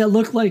was gonna say it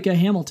looked like a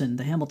Hamilton,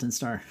 the Hamilton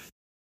star.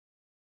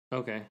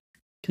 Okay.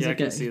 Because Yeah, I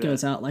can see it that.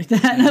 goes out like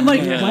that. And I'm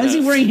like, Yeah. why is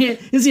he wearing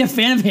it? Is he a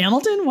fan of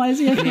Hamilton? Why is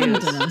he a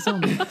Hamilton on his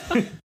helmet?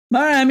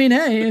 All right, I mean,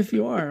 hey, if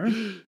you are,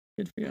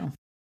 good for you.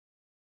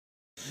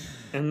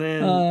 And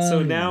then, Yeah.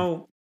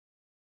 now,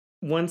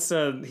 once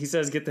he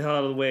says, get the hell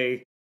out of the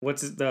way,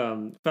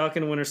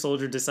 Falcon and Winter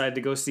Soldier decide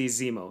to go see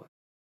Zemo.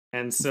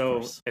 And so,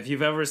 course. if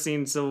you've ever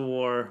seen Civil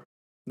War,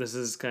 this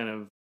is kind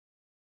of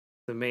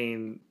the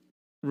main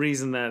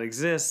reason that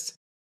exists.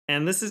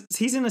 And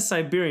he's in a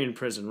Siberian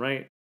prison,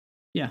 right?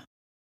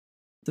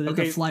 So they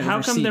Okay, fly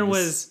how come there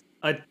overseas.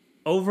 was a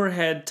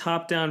overhead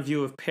top-down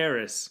view of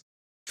Paris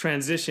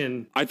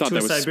transition I thought to that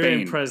a was Siberian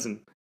Spain. prison?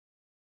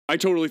 I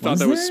totally thought Was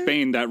that was there?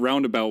 Spain. That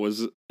roundout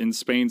was in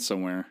Spain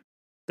somewhere.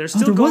 They're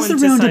still there was going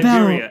the to roundabout.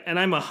 Siberia, and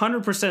I'm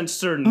 100%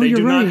 certain Oh, they you're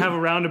do right. not have a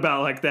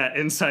roundabout like that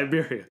in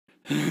Siberia.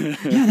 Yeah,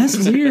 that's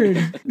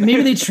weird.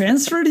 Maybe they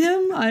transferred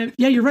him.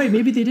 Yeah, you're right.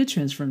 Maybe they did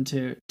transfer him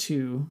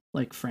to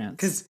like France.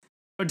 Because,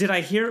 or did I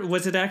hear?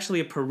 Was it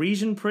actually a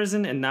Parisian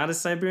prison and not a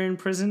Siberian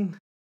prison?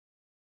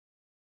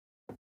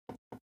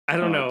 I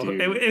don't know.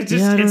 dude. It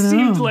just Yeah, I it don't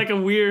seemed know. like a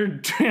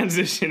weird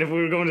transition if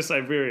we were going to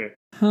Siberia.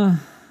 Huh.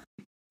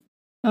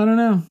 I don't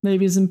know.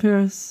 Maybe he's in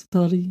Paris.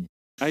 Paris.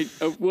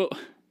 Well,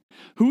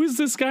 who is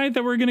this guy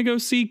that we're gonna go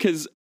see?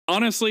 Because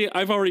honestly,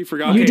 I've already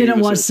forgotten. You who didn't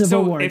this watch is.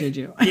 Civil So War, if- did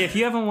you? Yeah, if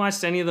you haven't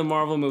watched any of the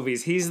Marvel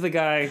movies, he's the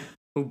guy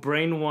who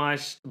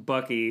brainwashed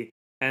Bucky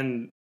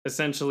and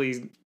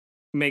essentially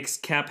makes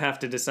Cap have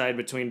to decide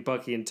between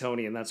Bucky and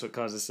Tony, and that's what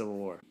causes Civil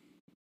War.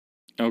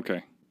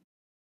 Okay.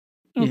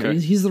 Yeah, Okay.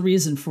 he's the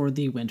reason for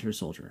the Winter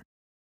Soldier.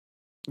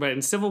 Right,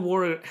 and Civil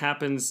War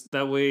happens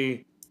that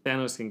way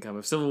Thanos can come.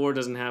 If Civil War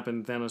doesn't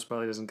happen, Thanos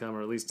probably doesn't come,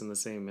 or at least in the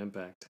same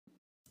impact.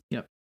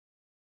 Yep.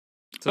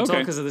 So it's all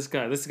Okay. because of this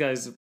guy. This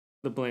guy's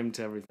the blame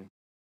to everything.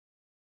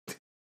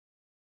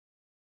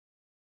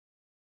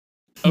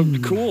 Oh,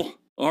 cool.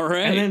 All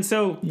right. And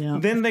then Yeah.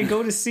 then they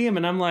go to see him,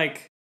 and I'm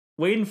like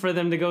waiting for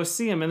them to go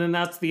see him, and then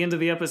that's the end of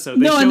the episode.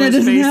 They No, show and that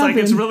his doesn't face like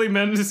it's happen. really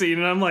menacing,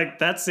 and I'm like,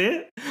 that's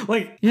it?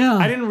 Like, Yeah.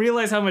 I didn't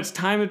realize how much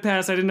time had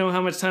passed. I didn't know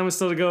how much time was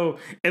still to go.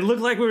 It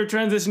looked like we were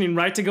transitioning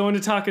right to going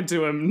to talking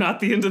to him, not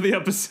the end of the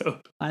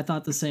episode. I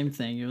thought the same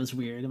thing. It was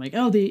weird. I'm like,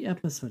 oh, the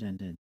episode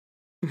ended.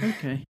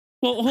 Okay.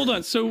 Well, hold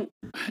on. So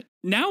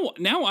now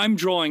I'm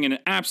drawing an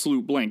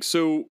absolute blank.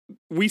 So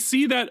we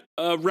see that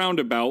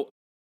roundabout.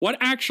 What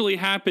actually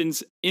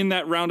happens in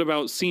that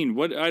roundabout scene?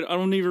 What I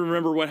don't even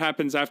remember what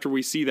happens after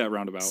we see that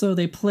roundabout. So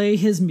they play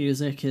his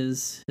music,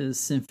 his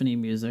symphony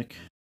music,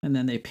 and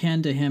then they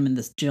pan to him in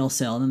this jail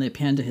cell, and then they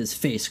pan to his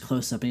face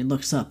close up, and he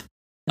looks up,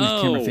 and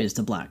the camera Oh. fades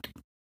to black.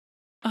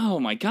 Oh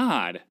my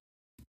god.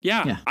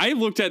 Yeah, Yeah. I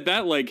looked at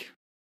that like,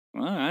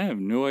 well, I have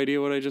no idea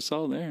what I just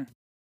saw there.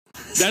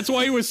 That's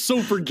why it was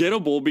so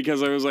forgettable,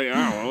 because I was like,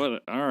 oh, well,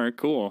 all right,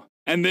 cool.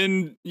 And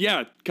then,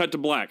 yeah, cut to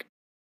black.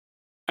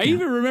 I Yeah.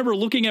 even remember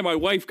looking at my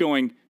wife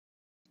going,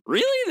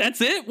 really? That's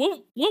it?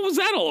 What was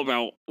that all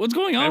about? What's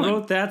going I on?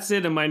 wrote that's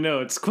it in my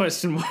notes,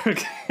 question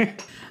mark.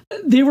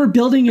 They were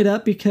building it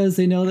up because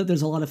they know that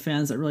there's a lot of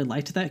fans that really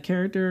liked that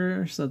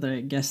character, so I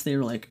guess they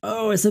were like,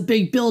 oh, it's a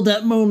big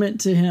build-up moment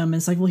to him.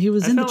 It's like, well, he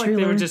was I in the felt like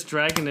trailer. they were just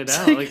dragging it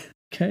out. Like,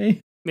 Okay.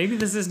 maybe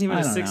this isn't even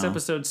I a don't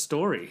 6-episode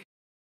story.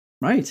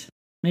 Right.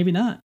 Maybe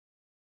not.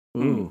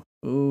 Hmm.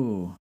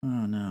 Ooh. Oh,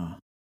 no.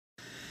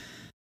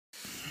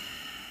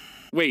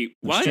 Wait,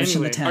 what?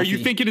 Stretching the Are you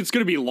taffy. thinking it's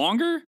going to be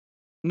longer?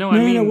 No, No, I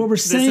no, mean, no, what we're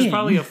this is saying-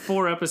 probably a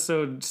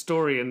 4-episode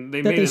story, and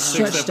they That made they it 6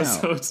 stretched out.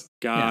 episodes.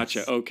 Gotcha.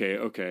 Yes. Okay. Yeah,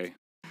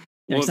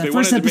 Well, 'cause if they that wanted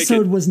first to make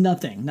episode it, was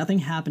nothing. Nothing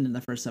happened in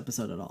the first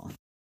episode at all.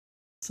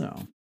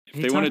 So, if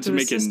He they talked wanted to to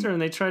his make sister, it,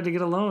 and they tried to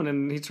get a loan,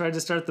 and he tried to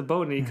start the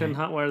boat, and he couldn't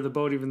Right. hotwire the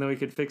boat, even though he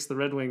could fix the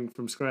Red Wing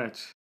from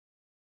scratch.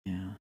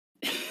 yeah.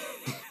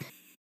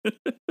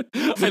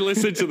 I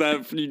listened to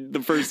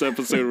the first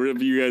episode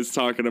of you guys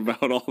talking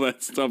about all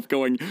that stuff,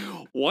 going,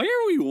 why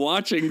are we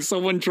watching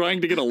someone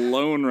trying to get a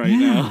loan right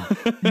now?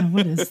 Yeah,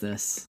 what is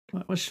this?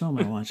 What show am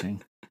I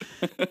watching?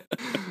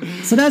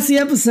 So that's the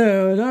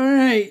episode. All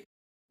right.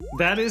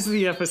 That is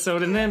the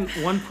episode. And then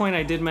one point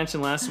I did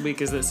mention last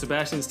week is that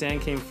Sebastian Stan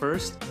came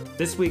first.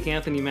 This week,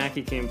 Anthony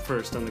Mackie came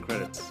first on the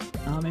credits.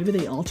 Maybe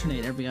they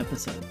alternate every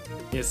episode.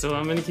 Yeah, so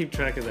I'm going to keep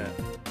track of that.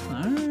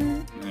 All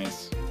right.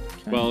 Nice.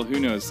 Well, who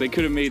knows? They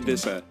could have made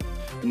this a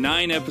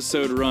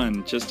 9-episode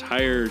run. Just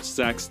hire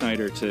Zack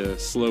Snyder to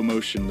slow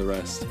motion the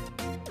rest.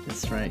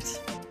 That's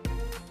right.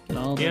 Get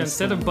all those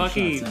Instead of slow-mo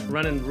Bucky shots in.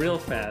 running real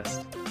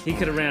fast, he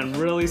could have ran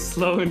really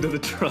slow into the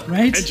truck.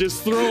 Right? And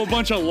just throw a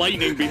bunch of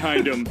lightning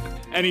behind him.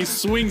 And he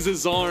swings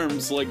his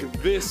arms like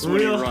this when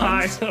Real he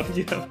high runs. up,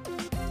 yeah.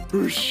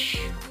 Whoosh,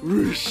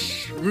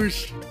 whoosh,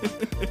 whoosh.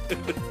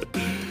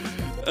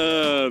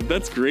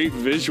 That's great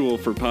visual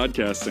for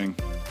podcasting.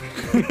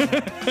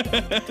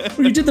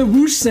 Well, you did the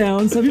whoosh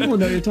sound, so people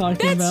know what you're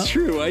talking That's about.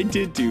 true. I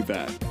did do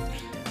that.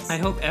 I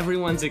hope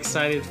everyone's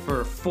excited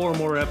for 4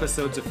 more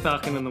episodes of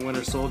Falcon and the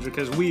Winter Soldier,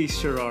 because we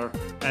sure are,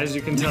 as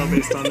you can tell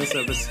based on this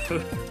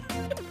episode.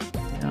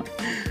 Yeah.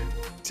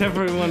 To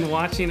everyone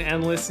watching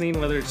and listening,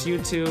 whether it's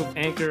YouTube,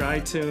 Anchor,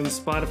 iTunes,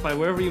 Spotify,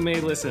 wherever you may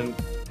listen,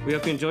 we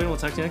hope you enjoyed, and we'll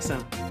talk to you next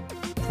time.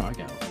 Frog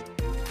out.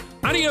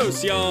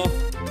 Adios, y'all.